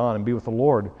already gone and be with the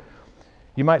Lord,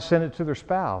 you might send it to their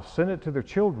spouse, send it to their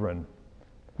children.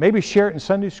 Maybe share it in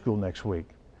Sunday school next week.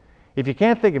 If you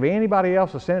can't think of anybody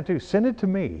else to send it to, send it to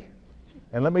me.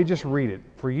 And let me just read it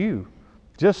for you,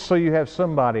 just so you have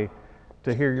somebody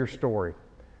to hear your story.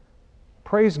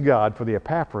 Praise God for the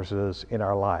Epaphrases in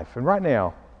our life. And right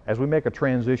now, as we make a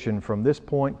transition from this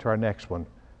point to our next one,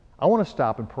 I want to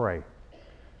stop and pray.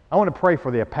 I want to pray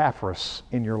for the Epaphras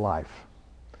in your life.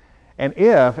 And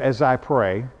if, as I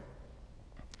pray,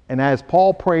 and as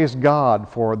Paul praised God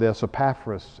for this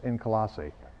Epaphras in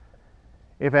Colossae,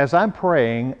 if as I'm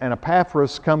praying an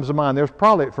Epaphras comes to mind, there's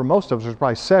probably, for most of us, there's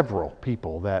probably several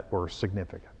people that were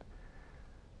significant.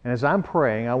 And as I'm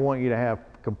praying, I want you to have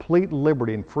complete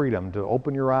liberty and freedom to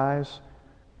open your eyes,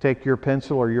 take your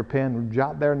pencil or your pen,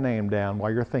 jot their name down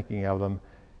while you're thinking of them,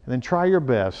 and then try your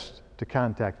best to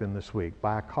contact them this week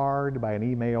by a card, by an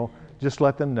email. Just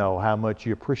let them know how much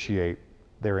you appreciate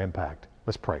their impact.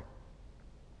 Let's pray.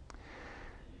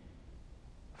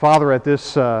 Father, at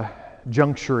this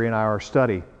juncture in our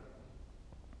study,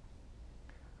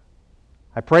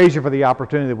 I praise you for the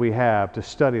opportunity that we have to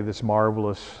study this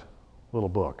marvelous little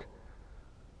book.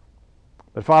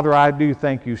 But Father, I do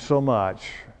thank you so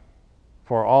much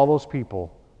for all those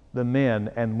people, the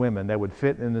men and women that would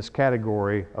fit in this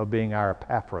category of being our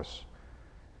Epaphras.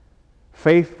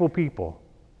 Faithful people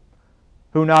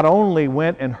who not only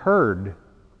went and heard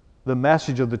the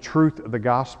message of the truth of the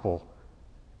gospel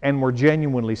and were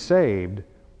genuinely saved,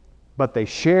 but they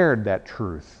shared that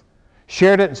truth,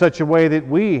 shared it in such a way that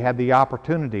we had the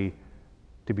opportunity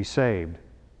to be saved.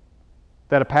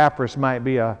 That Epaphras might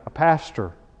be a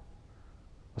pastor,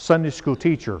 a Sunday school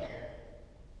teacher,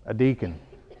 a deacon,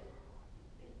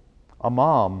 a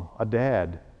mom, a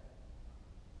dad.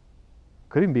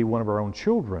 Could even be one of our own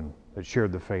children that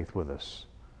shared the faith with us.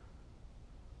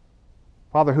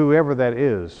 Father, whoever that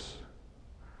is,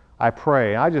 I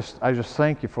pray, I just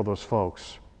thank you for those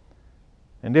folks.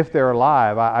 And if they're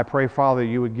alive, I pray, Father,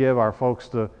 you would give our folks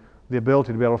the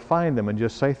ability to be able to find them and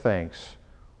just say thanks.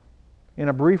 In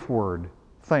a brief word,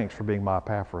 thanks for being my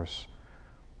Epaphras.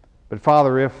 But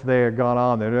Father, if they are gone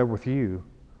on, they're with you.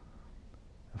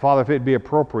 Father, if it'd be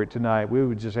appropriate tonight, we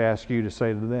would just ask you to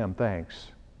say to them, thanks.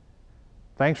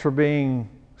 Thanks for being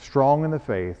strong in the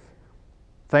faith.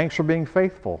 Thanks for being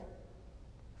faithful.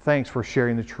 Thanks for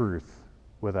sharing the truth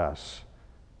with us.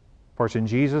 For it's in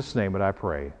Jesus' name that I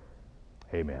pray.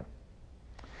 Amen.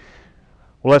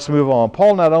 Well, let's move on.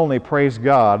 Paul not only praised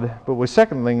God, but the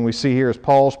second thing we see here is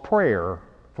Paul's prayer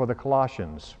for the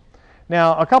Colossians.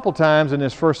 Now, a couple times in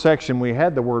this first section we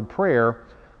had the word prayer,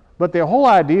 but the whole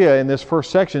idea in this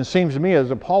first section seems to me as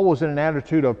that Paul was in an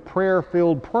attitude of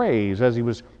prayer-filled praise as he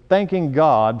was thanking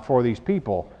God for these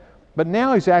people. But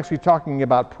now he's actually talking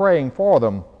about praying for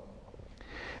them.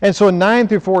 And so in 9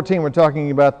 through 14 we're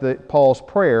talking about Paul's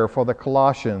prayer for the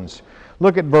Colossians.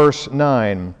 Look at verse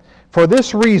 9. For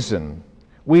this reason,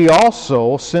 we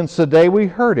also, since the day we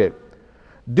heard it,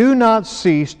 do not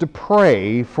cease to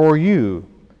pray for you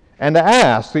and to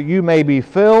ask that you may be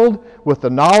filled with the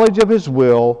knowledge of His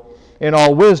will in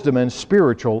all wisdom and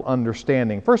spiritual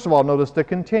understanding. First of all, notice the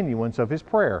continuance of his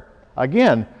prayer.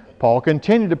 Again, Paul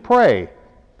continued to pray.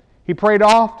 He prayed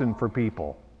often for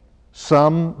people,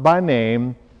 some by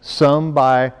name, some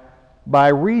by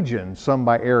region, some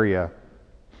by area.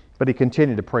 But he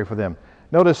continued to pray for them.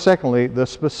 Notice, secondly, the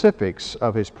specifics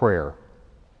of his prayer.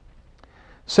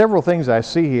 Several things I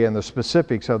see here in the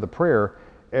specifics of the prayer,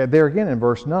 there again in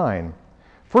verse 9.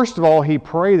 First of all, he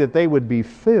prayed that they would be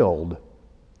filled.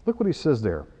 Look what he says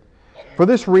there. For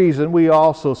this reason, we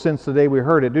also, since the day we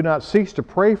heard it, do not cease to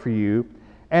pray for you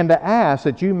and to ask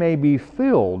that you may be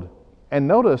filled. And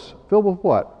notice, filled with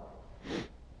what?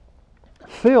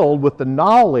 Filled with the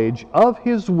knowledge of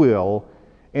His will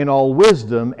in all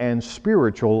wisdom and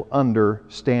spiritual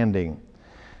understanding.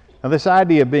 Now this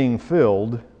idea of being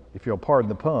filled, if you'll pardon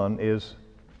the pun, is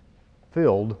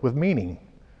filled with meaning.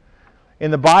 In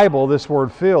the Bible, this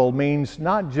word filled means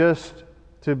not just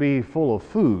to be full of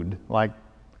food like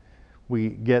we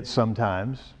get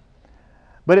sometimes,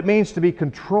 but it means to be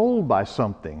controlled by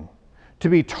something, to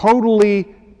be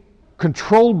totally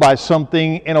controlled by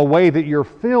something in a way that you're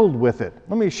filled with it.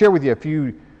 Let me share with you a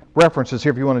few references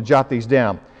here if you want to jot these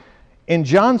down. In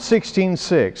John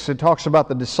 16:6, it talks about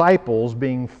the disciples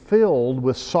being filled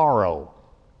with sorrow.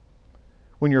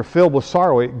 When you're filled with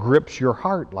sorrow, it grips your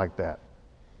heart like that.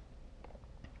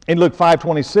 In Luke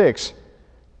 5:26,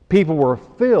 People were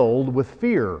filled with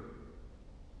fear.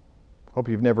 Hope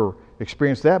you've never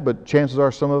experienced that, but chances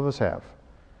are some of us have.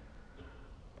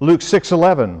 Luke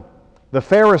 6:11, the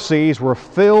Pharisees were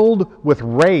filled with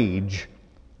rage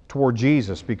toward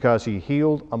Jesus because he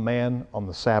healed a man on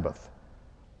the Sabbath.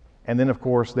 And then, of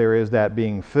course, there is that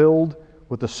being filled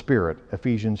with the Spirit,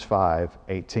 Ephesians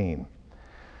 5:18.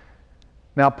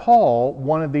 Now, Paul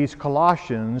wanted these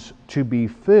Colossians to be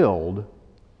filled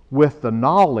with the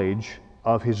knowledge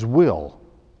of his will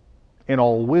in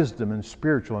all wisdom and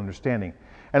spiritual understanding.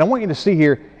 And I want you to see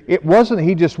here, it wasn't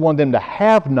he just wanted them to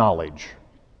have knowledge.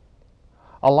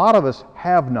 A lot of us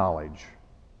have knowledge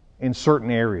in certain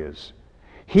areas.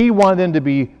 He wanted them to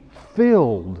be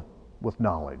filled with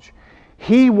knowledge.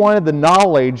 He wanted the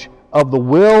knowledge of the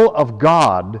will of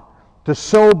God to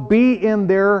so be in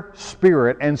their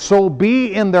spirit and so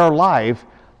be in their life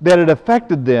that it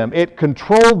affected them, it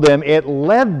controlled them, it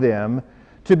led them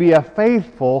to be a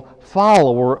faithful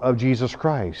follower of Jesus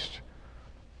Christ.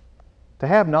 To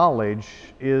have knowledge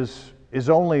is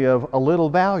only of a little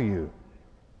value.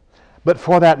 But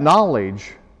for that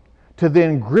knowledge to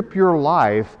then grip your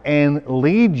life and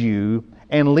lead you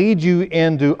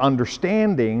into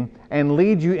understanding and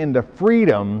lead you into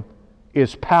freedom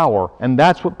is power. And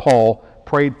that's what Paul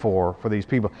prayed for these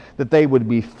people, that they would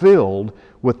be filled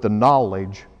with the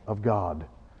knowledge of God.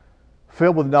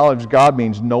 Filled with the knowledge of God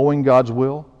means knowing God's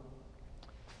will,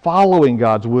 following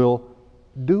God's will,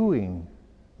 doing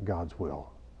God's will.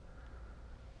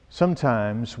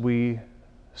 Sometimes we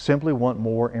simply want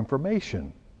more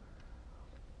information.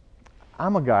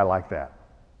 I'm a guy like that.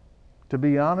 To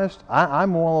be honest,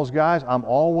 I'm one of those guys, I'm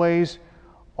always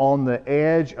on the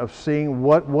edge of seeing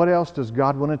what else does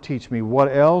God want to teach me?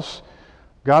 What else?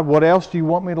 God, what else do you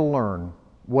want me to learn?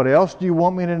 What else do you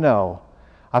want me to know?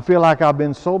 I feel like I've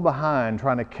been so behind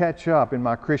trying to catch up in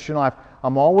my Christian life.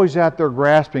 I'm always out there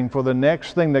grasping for the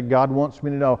next thing that God wants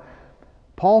me to know.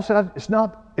 Paul said it's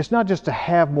not just to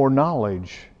have more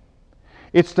knowledge.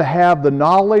 It's to have the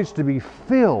knowledge to be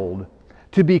filled,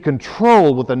 to be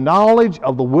controlled with the knowledge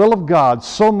of the will of God,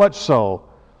 so much so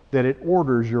that it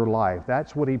orders your life.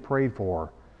 That's what he prayed for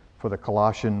the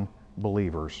Colossian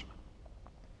believers.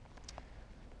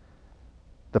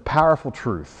 The powerful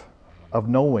truth of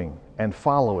knowing and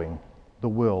following the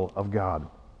will of God.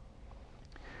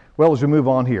 Well, as we move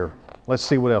on here, let's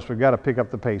see what else. We've got to pick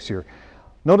up the pace here.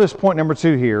 Notice point number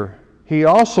 2 here. He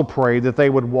also prayed that they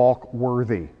would walk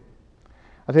worthy.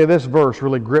 I tell you, this verse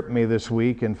really gripped me this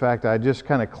week. In fact, I just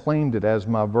kind of claimed it as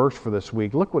my verse for this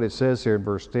week. Look what it says here in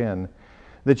verse 10.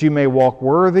 That you may walk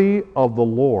worthy of the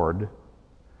Lord,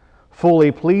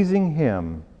 fully pleasing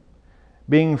Him,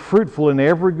 being fruitful in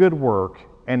every good work,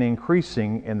 and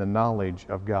increasing in the knowledge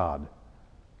of God.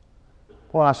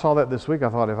 Well, I saw that this week. I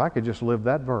thought, if I could just live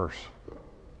that verse,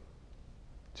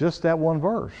 just that one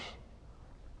verse,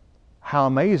 how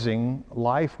amazing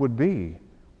life would be.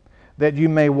 That you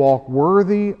may walk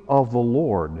worthy of the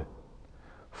Lord,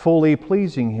 fully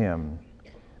pleasing Him,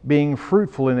 being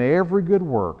fruitful in every good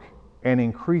work, and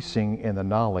increasing in the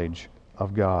knowledge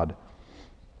of God.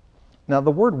 Now,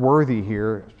 the word worthy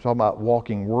here is talking about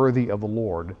walking worthy of the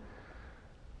Lord.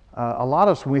 A lot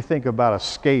of us, when we think about a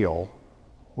scale,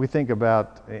 we think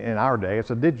about, in our day, it's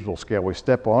a digital scale. We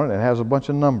step on it and it has a bunch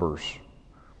of numbers.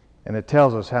 And it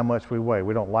tells us how much we weigh.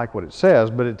 We don't like what it says,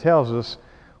 but it tells us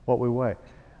what we weigh.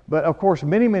 But of course,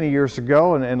 many, many years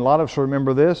ago, and a lot of us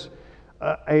remember this,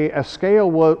 a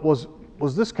scale was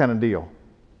this kind of deal.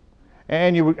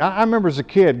 And I remember as a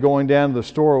kid going down to the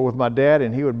store with my dad,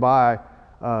 and he would buy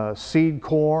seed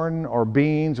corn or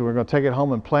beans, and we were going to take it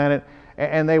home and plant it.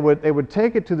 And they would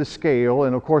take it to the scale,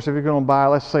 and of course, if you're going to buy,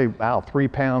 let's say, 3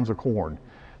 pounds of corn,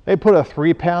 they'd put a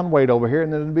 3-pound weight over here,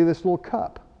 and then it'd be this little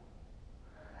cup.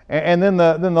 And then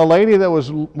the lady that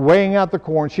was weighing out the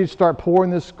corn, she'd start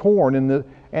pouring this corn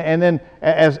and then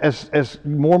as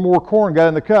more and more corn got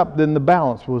in the cup, then the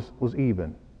balance was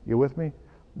even. You with me?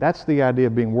 That's the idea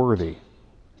of being worthy.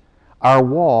 Our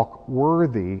walk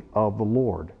worthy of the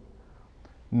Lord.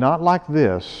 Not like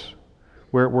this,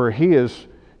 where we're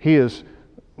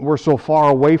so far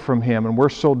away from Him and we're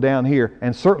so down here,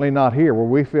 and certainly not here where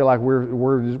we feel like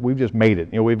we've just made it.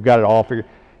 We've got it all figured.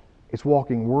 It's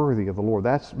walking worthy of the Lord.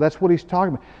 That's what he's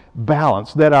talking about.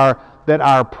 Balance, that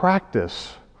our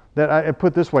practice, that I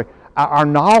put this way, our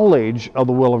knowledge of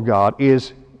the will of God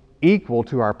is equal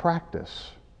to our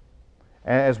practice.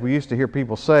 As we used to hear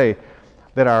people say,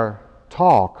 that our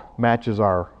talk matches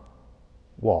our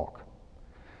walk.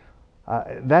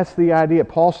 That's the idea.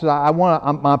 Paul says,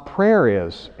 my prayer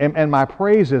is, and my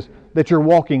praise is, that you're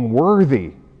walking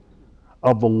worthy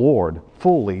of the Lord,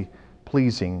 fully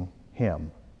pleasing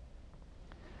Him.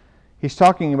 He's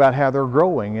talking about how they're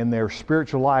growing in their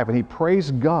spiritual life, and he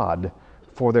praised God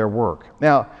for their work.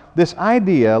 Now, this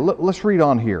idea, let's read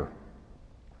on here.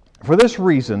 For this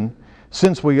reason,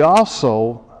 since we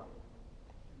also,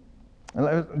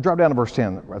 drop down to verse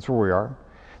 10, that's where we are,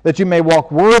 that you may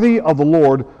walk worthy of the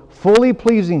Lord, fully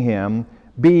pleasing him,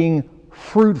 being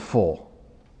fruitful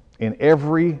in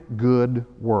every good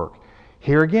work.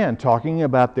 Here again, talking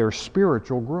about their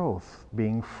spiritual growth,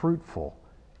 being fruitful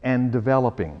and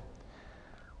developing.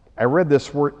 I read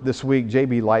this week,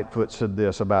 J.B. Lightfoot said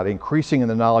this about increasing in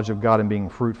the knowledge of God and being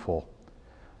fruitful.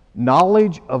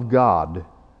 Knowledge of God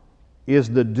is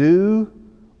the dew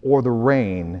or the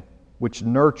rain which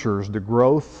nurtures the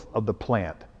growth of the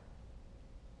plant.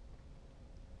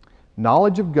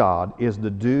 Knowledge of God is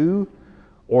the dew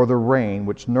or the rain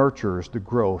which nurtures the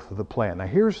growth of the plant. Now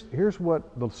here's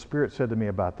what the Spirit said to me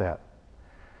about that.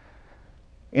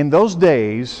 In those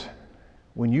days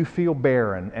when you feel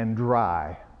barren and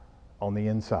dry on the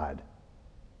inside,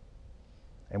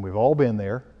 and we've all been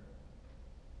there,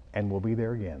 and we'll be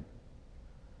there again.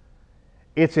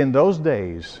 It's in those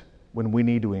days when we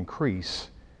need to increase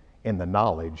in the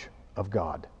knowledge of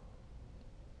God.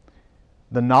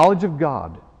 The knowledge of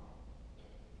God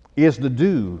is the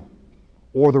dew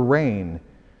or the rain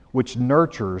which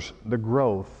nurtures the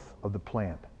growth of the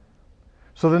plant.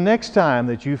 So the next time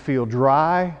that you feel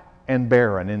dry and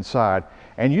barren inside,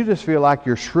 and you just feel like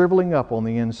you're shriveling up on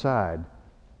the inside,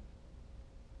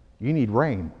 you need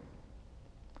rain.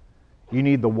 You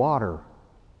need the water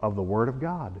of the Word of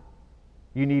God.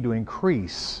 You need to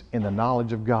increase in the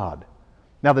knowledge of God.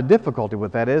 Now the difficulty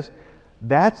with that is,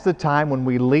 that's the time when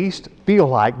we least feel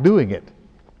like doing it.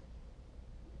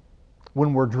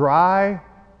 When we're dry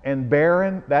and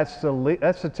barren, that's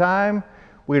the time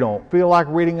we don't feel like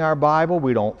reading our Bible,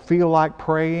 we don't feel like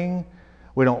praying,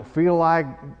 we don't feel like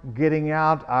getting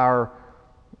out our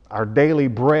daily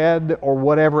bread or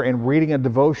whatever and reading a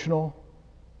devotional.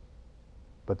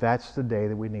 But that's the day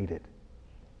that we need it.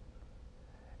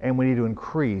 And we need to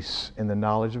increase in the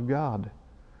knowledge of God.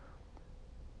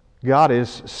 God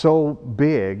is so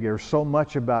big, there's so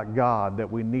much about God that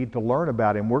we need to learn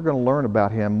about Him. We're going to learn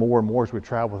about Him more and more as we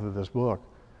travel through this book.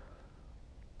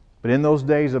 But in those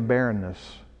days of barrenness,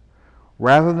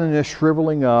 rather than just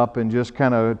shriveling up and just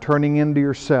kind of turning into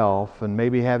yourself and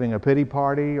maybe having a pity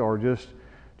party or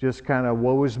just kind of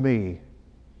woe is me,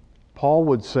 Paul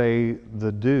would say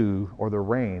the dew or the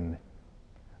rain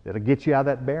that'll get you out of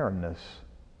that barrenness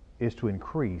is to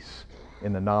increase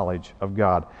in the knowledge of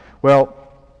God. Well,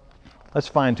 let's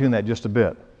fine-tune that just a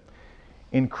bit.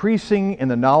 Increasing in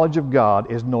the knowledge of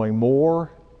God is knowing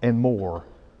more and more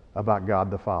about God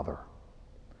the Father.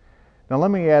 Now let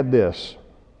me add this.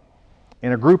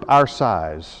 In a group our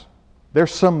size,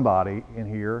 there's somebody in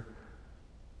here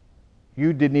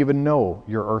you didn't even know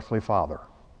your earthly father.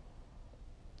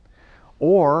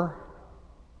 Or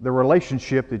the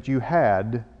relationship that you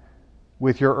had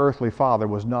with your earthly father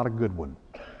was not a good one,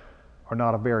 or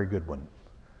not a very good one.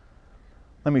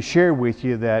 Let me share with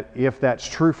you that if that's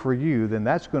true for you, then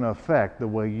that's going to affect the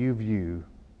way you view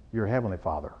your Heavenly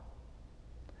Father.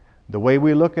 The way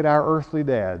we look at our earthly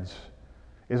dads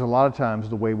is a lot of times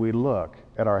the way we look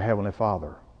at our Heavenly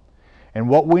Father. And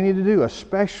what we need to do,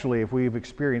 especially if we've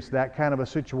experienced that kind of a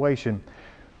situation,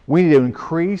 we need to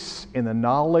increase in the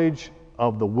knowledge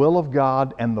of the will of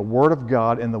God and the Word of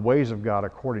God and the ways of God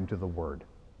according to the Word.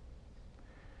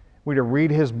 We need to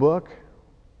read His book,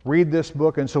 read this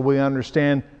book, and so we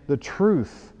understand the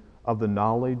truth of the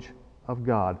knowledge of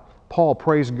God. Paul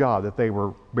praised God that they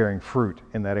were bearing fruit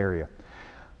in that area.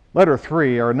 Letter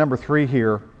 3, or number 3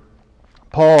 here,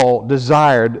 Paul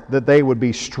desired that they would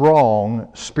be strong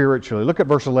spiritually. Look at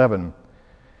verse 11.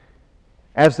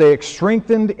 As they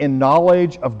strengthened in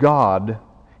knowledge of God,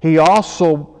 he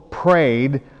also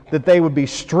prayed that they would be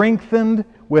strengthened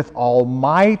with all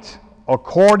might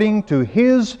according to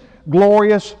His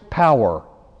glorious power,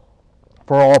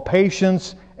 for all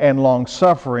patience and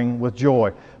long-suffering with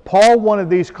joy. Paul wanted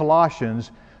these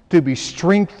Colossians to be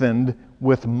strengthened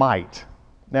with might.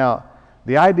 Now,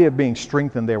 the idea of being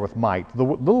strengthened there with might, the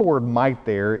little word might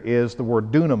there is the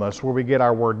word dunamis, where we get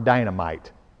our word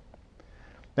dynamite.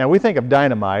 Now, we think of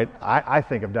dynamite, I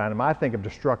think of dynamite, I think of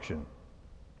destruction.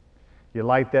 You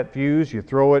light that fuse, you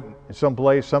throw it in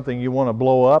someplace, something you want to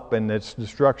blow up, and it's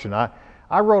destruction. I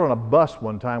rode on a bus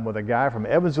one time with a guy from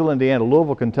Evansville, Indiana,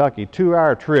 Louisville, Kentucky,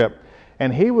 2-hour trip,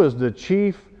 and he was the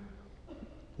chief,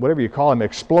 whatever you call him,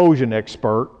 explosion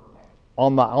expert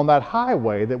on that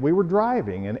highway that we were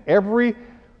driving. And every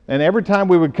time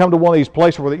we would come to one of these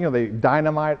places where they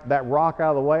dynamite that rock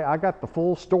out of the way, I got the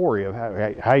full story of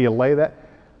how you lay that.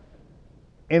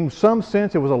 In some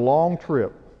sense, it was a long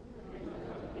trip.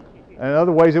 In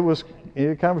other ways, it was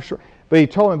kind of a short. But he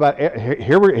told me about,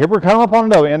 here we're coming up on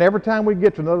another. And every time we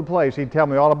get to another place, he'd tell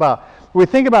me all about. We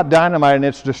think about dynamite and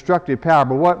its destructive power,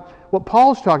 but what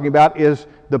Paul's talking about is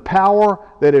the power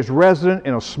that is resident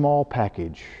in a small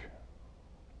package.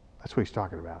 That's what he's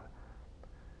talking about.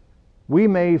 We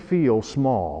may feel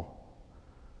small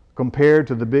compared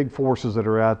to the big forces that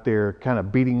are out there kind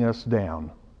of beating us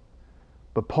down.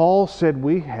 But Paul said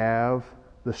we have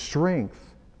the strength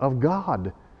of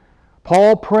God.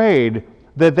 Paul prayed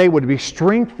that they would be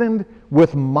strengthened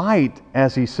with might,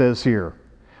 as he says here,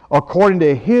 according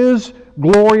to his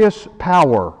glorious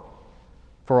power,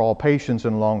 for all patience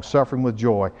and long suffering with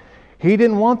joy. He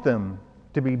didn't want them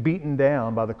to be beaten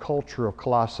down by the culture of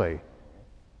Colossae.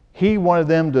 He wanted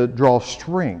them to draw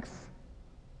strength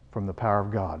from the power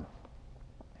of God.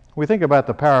 When we think about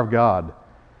the power of God,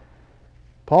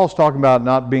 Paul's talking about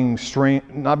not being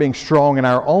strong in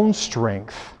our own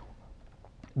strength,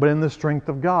 but in the strength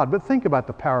of God. But think about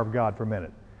the power of God for a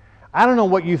minute. I don't know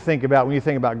what you think about when you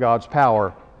think about God's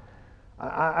power.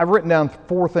 I've written down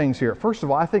 4 things here. First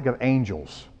of all, I think of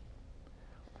angels.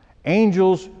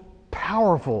 Angels,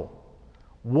 powerful.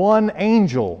 One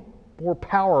angel more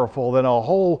powerful than a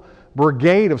whole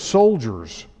brigade of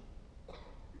soldiers.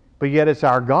 But yet it's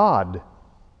our God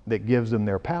that gives them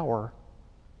their power.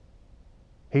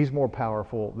 He's more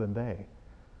powerful than they.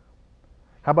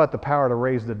 How about the power to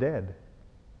raise the dead?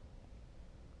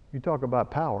 You talk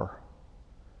about power.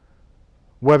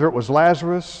 Whether it was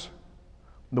Lazarus,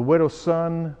 the widow's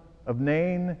son of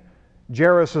Nain,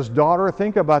 Jairus' daughter,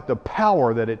 think about the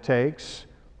power that it takes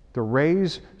to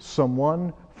raise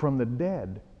someone from the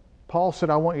dead. Paul said,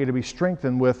 I want you to be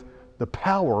strengthened with the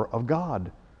power of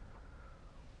God.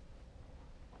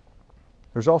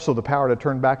 There's also the power to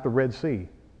turn back the Red Sea.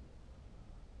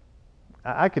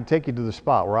 I could take you to the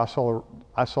spot where I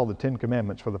saw the 10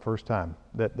 Commandments for the first time.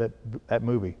 That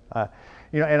movie.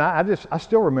 And I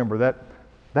still remember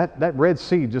that Red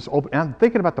Sea just opened. And I'm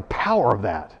thinking about the power of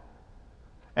that.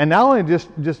 And not only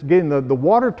just getting the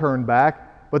water turned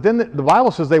back, but then the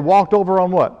Bible says they walked over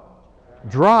on what?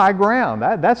 Dry ground.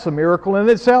 That's a miracle in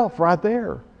itself right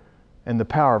there. And the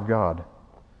power of God.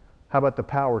 How about the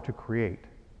power to create?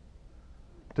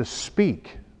 To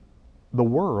speak the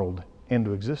world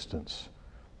into existence.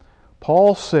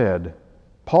 Paul's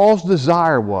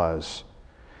desire was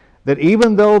that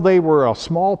even though they were a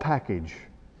small package,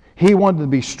 he wanted to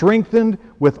be strengthened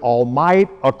with all might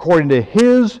according to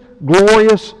his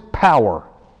glorious power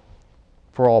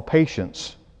for all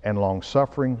patience and long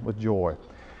suffering with joy.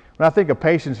 When I think of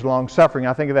patience and long suffering,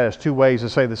 I think of that as 2 ways to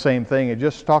say the same thing. It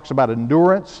just talks about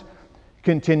endurance,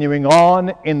 continuing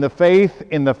on in the faith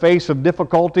in the face of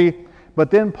difficulty.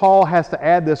 But then Paul has to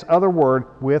add this other word,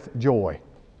 with joy.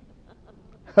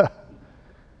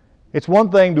 It's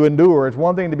one thing to endure, it's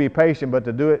one thing to be patient, but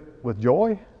to do it with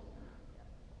joy?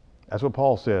 That's what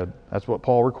Paul said. That's what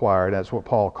Paul required. That's what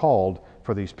Paul called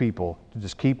for these people, to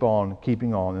just keep on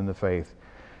keeping on in the faith.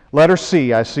 Letter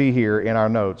C, I see here in our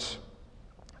notes,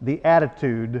 the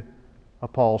attitude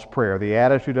of Paul's prayer, the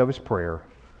attitude of his prayer.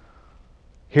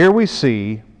 Here we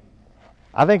see,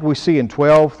 I think we see in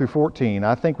 12 through 14,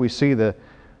 I think we see the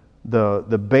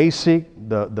basic,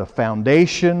 the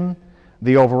foundation,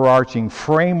 the overarching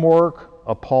framework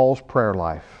of Paul's prayer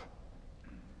life.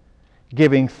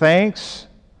 Giving thanks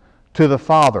to the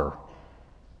Father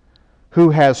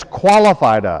who has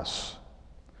qualified us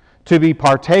to be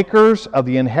partakers of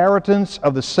the inheritance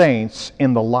of the saints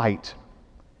in the light.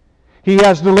 He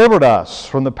has delivered us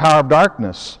from the power of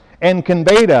darkness and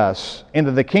conveyed us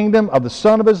into the kingdom of the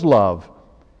Son of His love,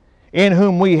 in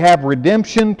whom we have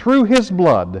redemption through His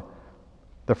blood,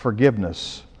 the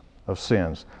forgiveness of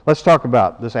sins. Let's talk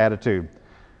about this attitude.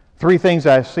 3 things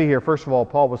I see here. First of all,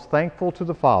 Paul was thankful to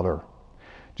the Father.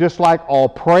 Just like all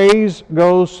praise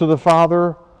goes to the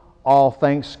Father, all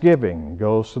thanksgiving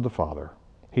goes to the Father.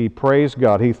 He praised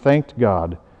God. He thanked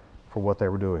God for what they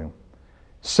were doing.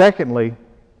 Secondly,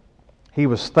 he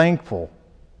was thankful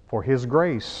for His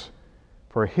grace,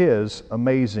 for His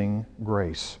amazing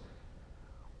grace.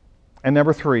 And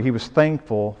number 3, he was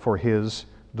thankful for His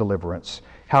deliverance,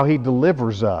 how He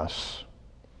delivers us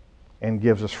and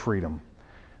gives us freedom.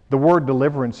 The word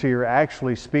deliverance here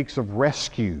actually speaks of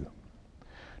rescue,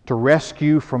 to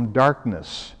rescue from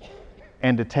darkness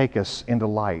and to take us into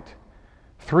light.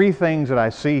 3 things that I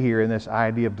see here in this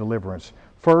idea of deliverance.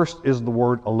 First is the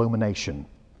word illumination.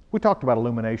 We talked about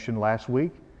illumination last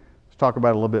week. Let's talk about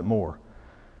it a little bit more.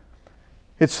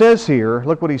 It says here,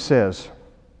 look what he says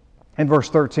in verse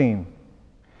 13.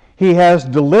 He has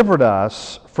delivered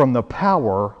us from the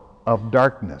power of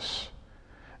darkness.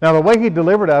 Now, the way He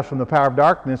delivered us from the power of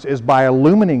darkness is by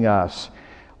illumining us,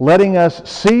 letting us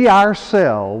see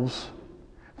ourselves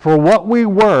for what we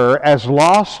were as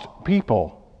lost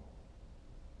people.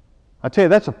 I tell you,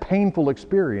 that's a painful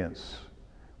experience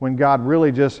when God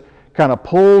really just kind of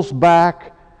pulls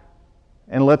back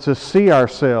and lets us see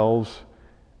ourselves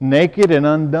naked and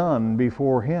undone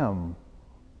before Him.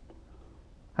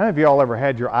 How many of y'all ever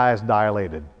had your eyes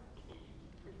dilated?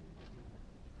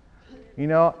 You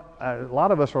know, a lot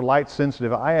of us are light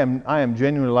sensitive. I am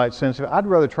genuinely light sensitive. I'd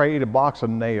rather try to eat a box of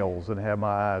nails than have my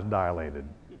eyes dilated.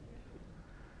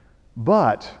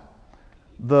 But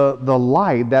the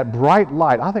light, that bright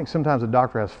light, I think sometimes the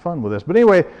doctor has fun with this. But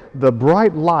anyway, the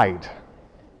bright light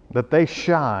that they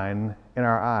shine in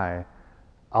our eye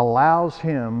allows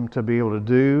Him to be able to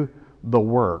do the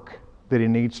work that He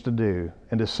needs to do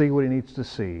and to see what He needs to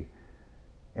see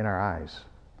in our eyes.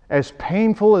 As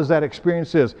painful as that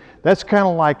experience is, that's kind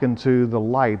of likened to the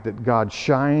light that God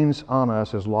shines on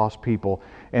us as lost people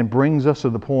and brings us to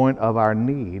the point of our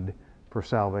need for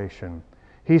salvation.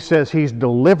 He says He's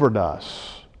delivered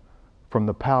us from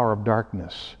the power of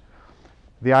darkness.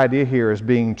 The idea here is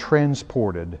being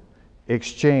transported,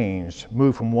 exchanged,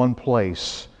 moved from one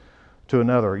place to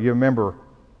another. You remember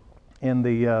in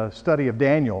the study of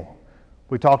Daniel,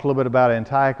 we talked a little bit about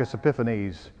Antiochus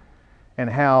Epiphanes and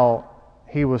how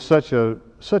he was such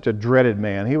a dreaded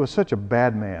man. He was such a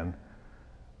bad man.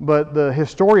 But the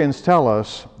historians tell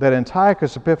us that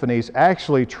Antiochus Epiphanes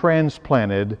actually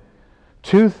transplanted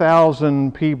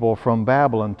 2,000 people from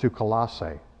Babylon to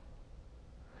Colossae.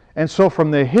 And so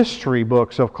from the history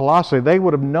books of Colossae, they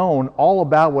would have known all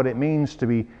about what it means to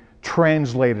be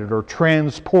translated or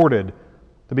transported,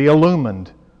 to be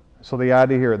illumined. So the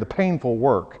idea here, the painful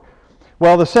work.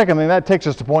 Well, the second thing, that takes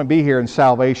us to point B here in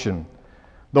salvation.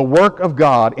 The work of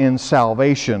God in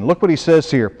salvation. Look what he says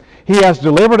here. He has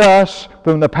delivered us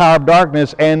from the power of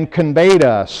darkness and conveyed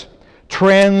us,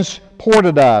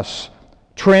 transported us,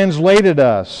 translated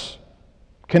us,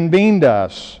 convened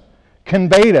us,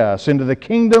 conveyed us into the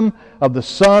kingdom of the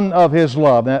Son of His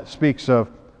love. And that speaks of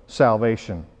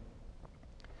salvation.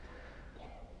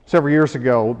 Several years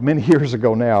ago, many years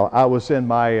ago now, I was in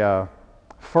my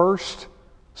first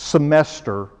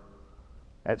semester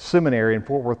at seminary in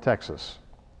Fort Worth, Texas.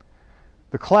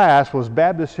 The class was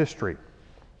Baptist history.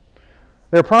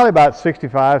 There were probably about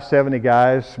 65, 70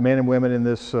 guys, men and women in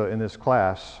this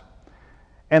class.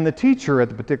 And the teacher at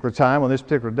the particular time, on this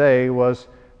particular day, was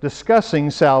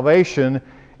discussing salvation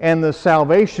and the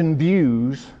salvation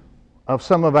views of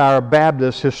some of our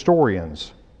Baptist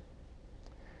historians.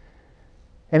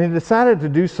 And he decided to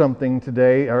do something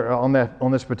today, or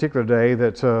on this particular day,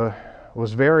 that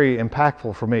was very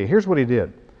impactful for me. Here's what he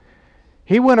did.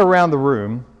 He went around the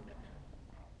room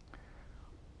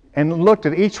and looked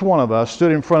at each one of us,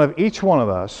 stood in front of each one of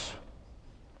us,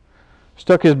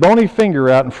 stuck his bony finger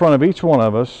out in front of each one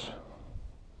of us,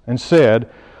 and said,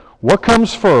 "What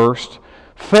comes first,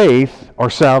 faith or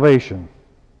salvation?"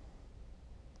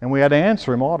 And we had to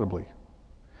answer him audibly.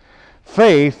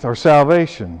 Faith or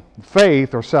salvation?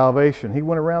 Faith or salvation? He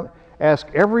went around,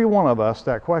 asked every one of us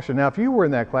that question. Now, if you were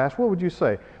in that class, what would you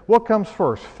say? What comes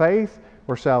first, faith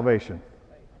or salvation?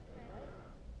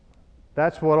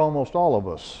 That's what almost all of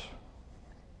us,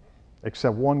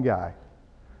 except one guy.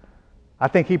 I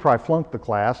think he probably flunked the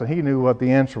class, and he knew what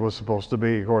the answer was supposed to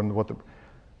be according to what the...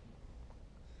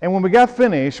 And when we got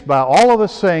finished, by all of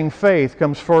us saying faith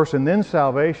comes first and then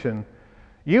salvation,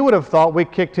 you would have thought we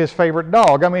kicked his favorite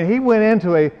dog. I mean,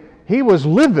 he was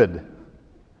livid.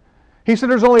 He said,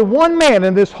 there's only one man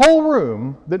in this whole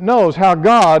room that knows how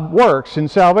God works in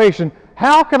salvation.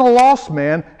 How can a lost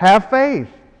man have faith?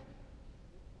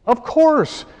 Of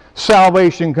course,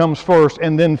 salvation comes first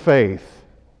and then faith.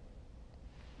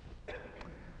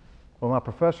 Well, my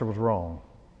professor was wrong.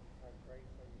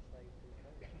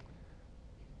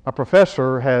 My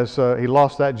professor he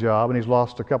lost that job, and he's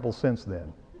lost a couple since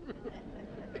then.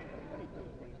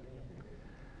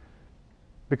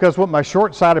 Because what my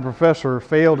short-sighted professor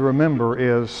failed to remember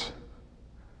is,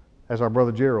 as our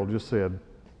brother Gerald just said,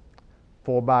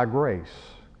 for by grace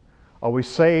are we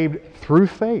saved through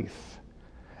faith.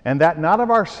 And that not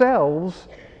of ourselves,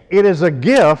 it is a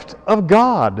gift of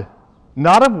God,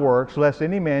 not of works, lest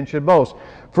any man should boast.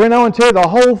 Friend, I want to tell you, the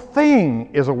whole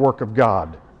thing is a work of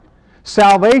God.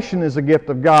 Salvation is a gift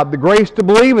of God. The grace to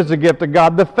believe is a gift of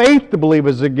God. The faith to believe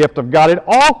is a gift of God. It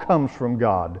all comes from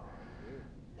God.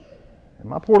 And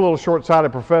my poor little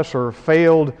short-sighted professor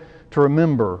failed to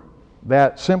remember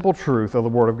that simple truth of the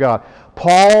Word of God.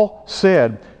 Paul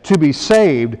said, to be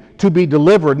saved, to be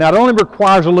delivered, not only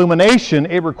requires illumination,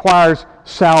 it requires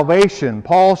salvation.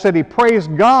 Paul said he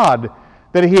praised God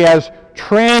that He has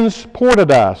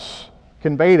transported us,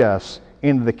 conveyed us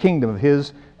into the kingdom of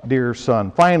His dear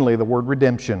Son. Finally, the word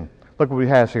redemption. Look what he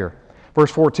has here.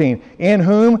 Verse 14, in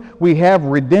whom we have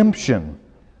redemption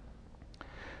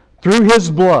through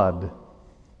His blood,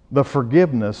 the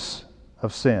forgiveness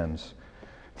of sins.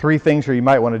 Three things here you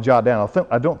might want to jot down.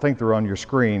 I don't think they're on your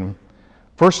screen.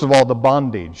 First of all, the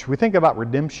bondage. We think about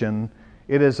redemption,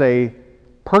 it is a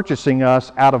purchasing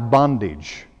us out of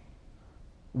bondage.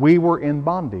 We were in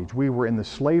bondage. We were in the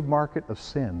slave market of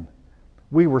sin.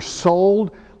 We were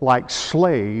sold like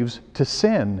slaves to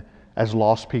sin as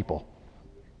lost people.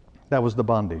 That was the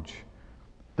bondage.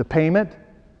 The payment,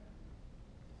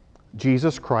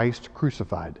 Jesus Christ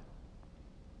crucified.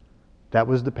 That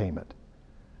was the payment.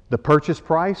 The purchase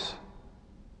price,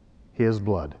 His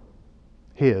blood.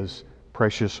 His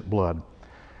precious blood.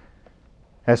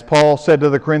 As Paul said to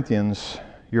the Corinthians,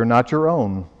 you're not your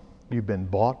own. You've been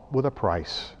bought with a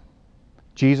price.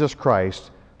 Jesus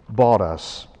Christ bought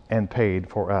us and paid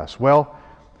for us. Well,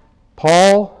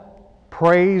 Paul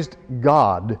praised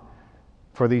God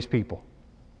for these people.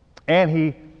 And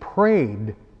he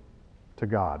prayed to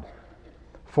God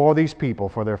for these people,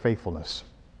 for their faithfulness.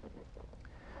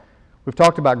 We've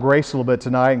talked about grace a little bit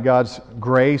tonight, and God's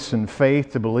grace and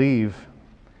faith to believe.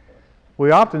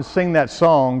 We often sing that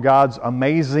song, God's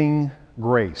Amazing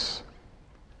Grace.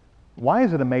 Why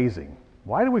is it amazing?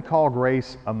 Why do we call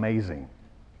grace amazing?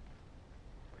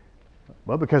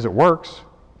 Well, because it works.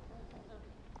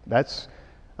 That's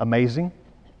amazing.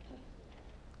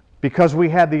 Because we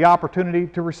had the opportunity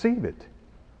to receive it.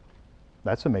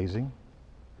 That's amazing.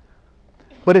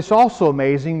 But it's also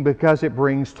amazing because it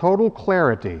brings total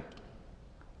clarity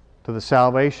to the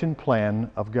salvation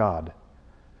plan of God.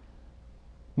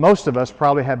 Most of us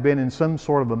probably have been in some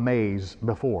sort of a maze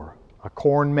before. A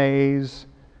corn maze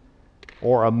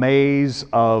or a maze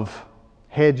of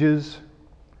hedges.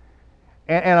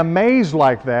 And a maze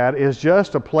like that is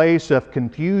just a place of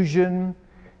confusion,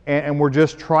 and we're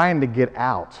just trying to get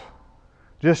out.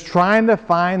 Just trying to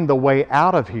find the way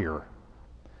out of here.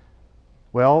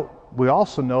 Well, we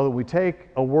also know that we take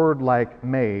a word like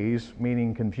maze,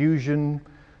 meaning confusion,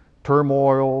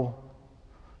 turmoil,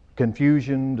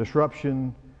 confusion,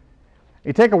 disruption.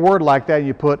 You take a word like that and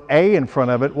you put a in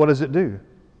front of it, what does it do?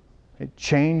 It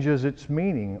changes its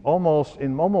meaning.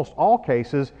 In almost all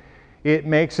cases, it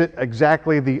makes it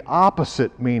exactly the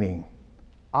opposite meaning.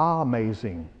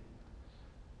 Amazing.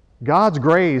 God's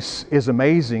grace is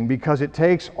amazing because it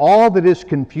takes all that is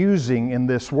confusing in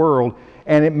this world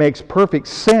and it makes perfect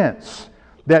sense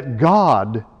that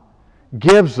God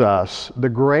gives us the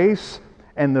grace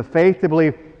and the faith to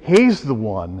believe He's the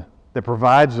one that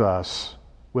provides us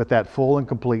with that full and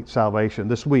complete salvation.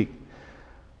 This week,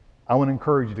 I want to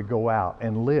encourage you to go out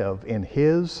and live in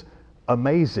His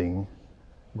amazing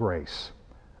grace,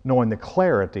 knowing the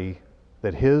clarity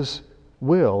that His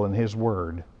will and His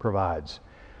Word provides.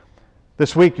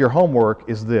 This week, your homework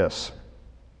is this: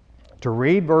 to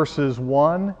read verses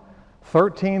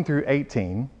 13 through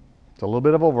 18. It's a little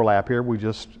bit of overlap here. We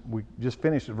just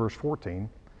finished at verse 14.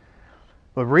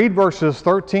 But read verses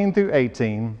 13 through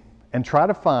 18 and try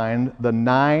to find the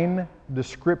 9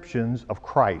 descriptions of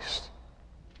Christ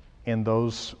in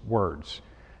those words.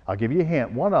 I'll give you a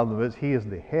hint. One of them is He is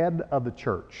the head of the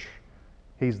church.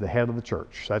 He's the head of the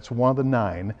church. That's one of the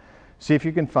 9. See if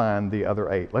you can find the other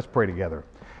 8. Let's pray together.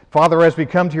 Father, as we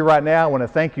come to you right now, I want to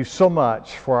thank you so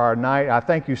much for our night. I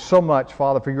thank you so much,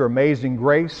 Father, for your amazing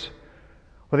grace,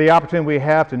 for the opportunity we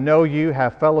have to know you,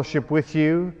 have fellowship with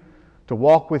you, to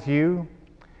walk with you.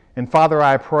 And Father,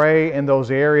 I pray in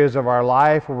those areas of our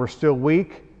life where we're still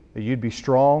weak, that you'd be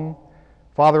strong.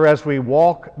 Father, as we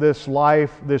walk this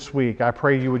life this week, I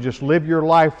pray you would just live your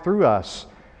life through us,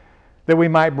 that we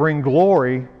might bring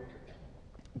glory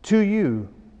to you.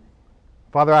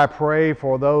 Father, I pray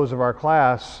for those of our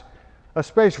class,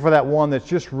 especially for that one that's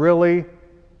just really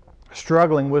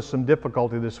struggling with some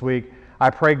difficulty this week. I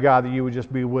pray, God, that you would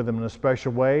just be with them in a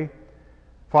special way.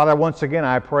 Father, once again,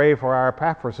 I pray for our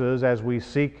Epaphrases as we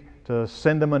seek to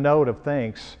send them a note of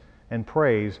thanks and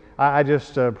praise. I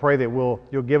just pray that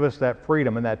you'll give us that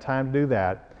freedom and that time to do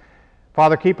that.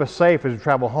 Father, keep us safe as we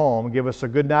travel home. Give us a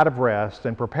good night of rest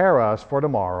and prepare us for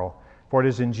tomorrow. For it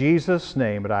is in Jesus'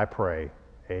 name that I pray.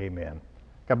 Amen.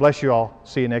 God bless you all.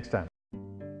 See you next time.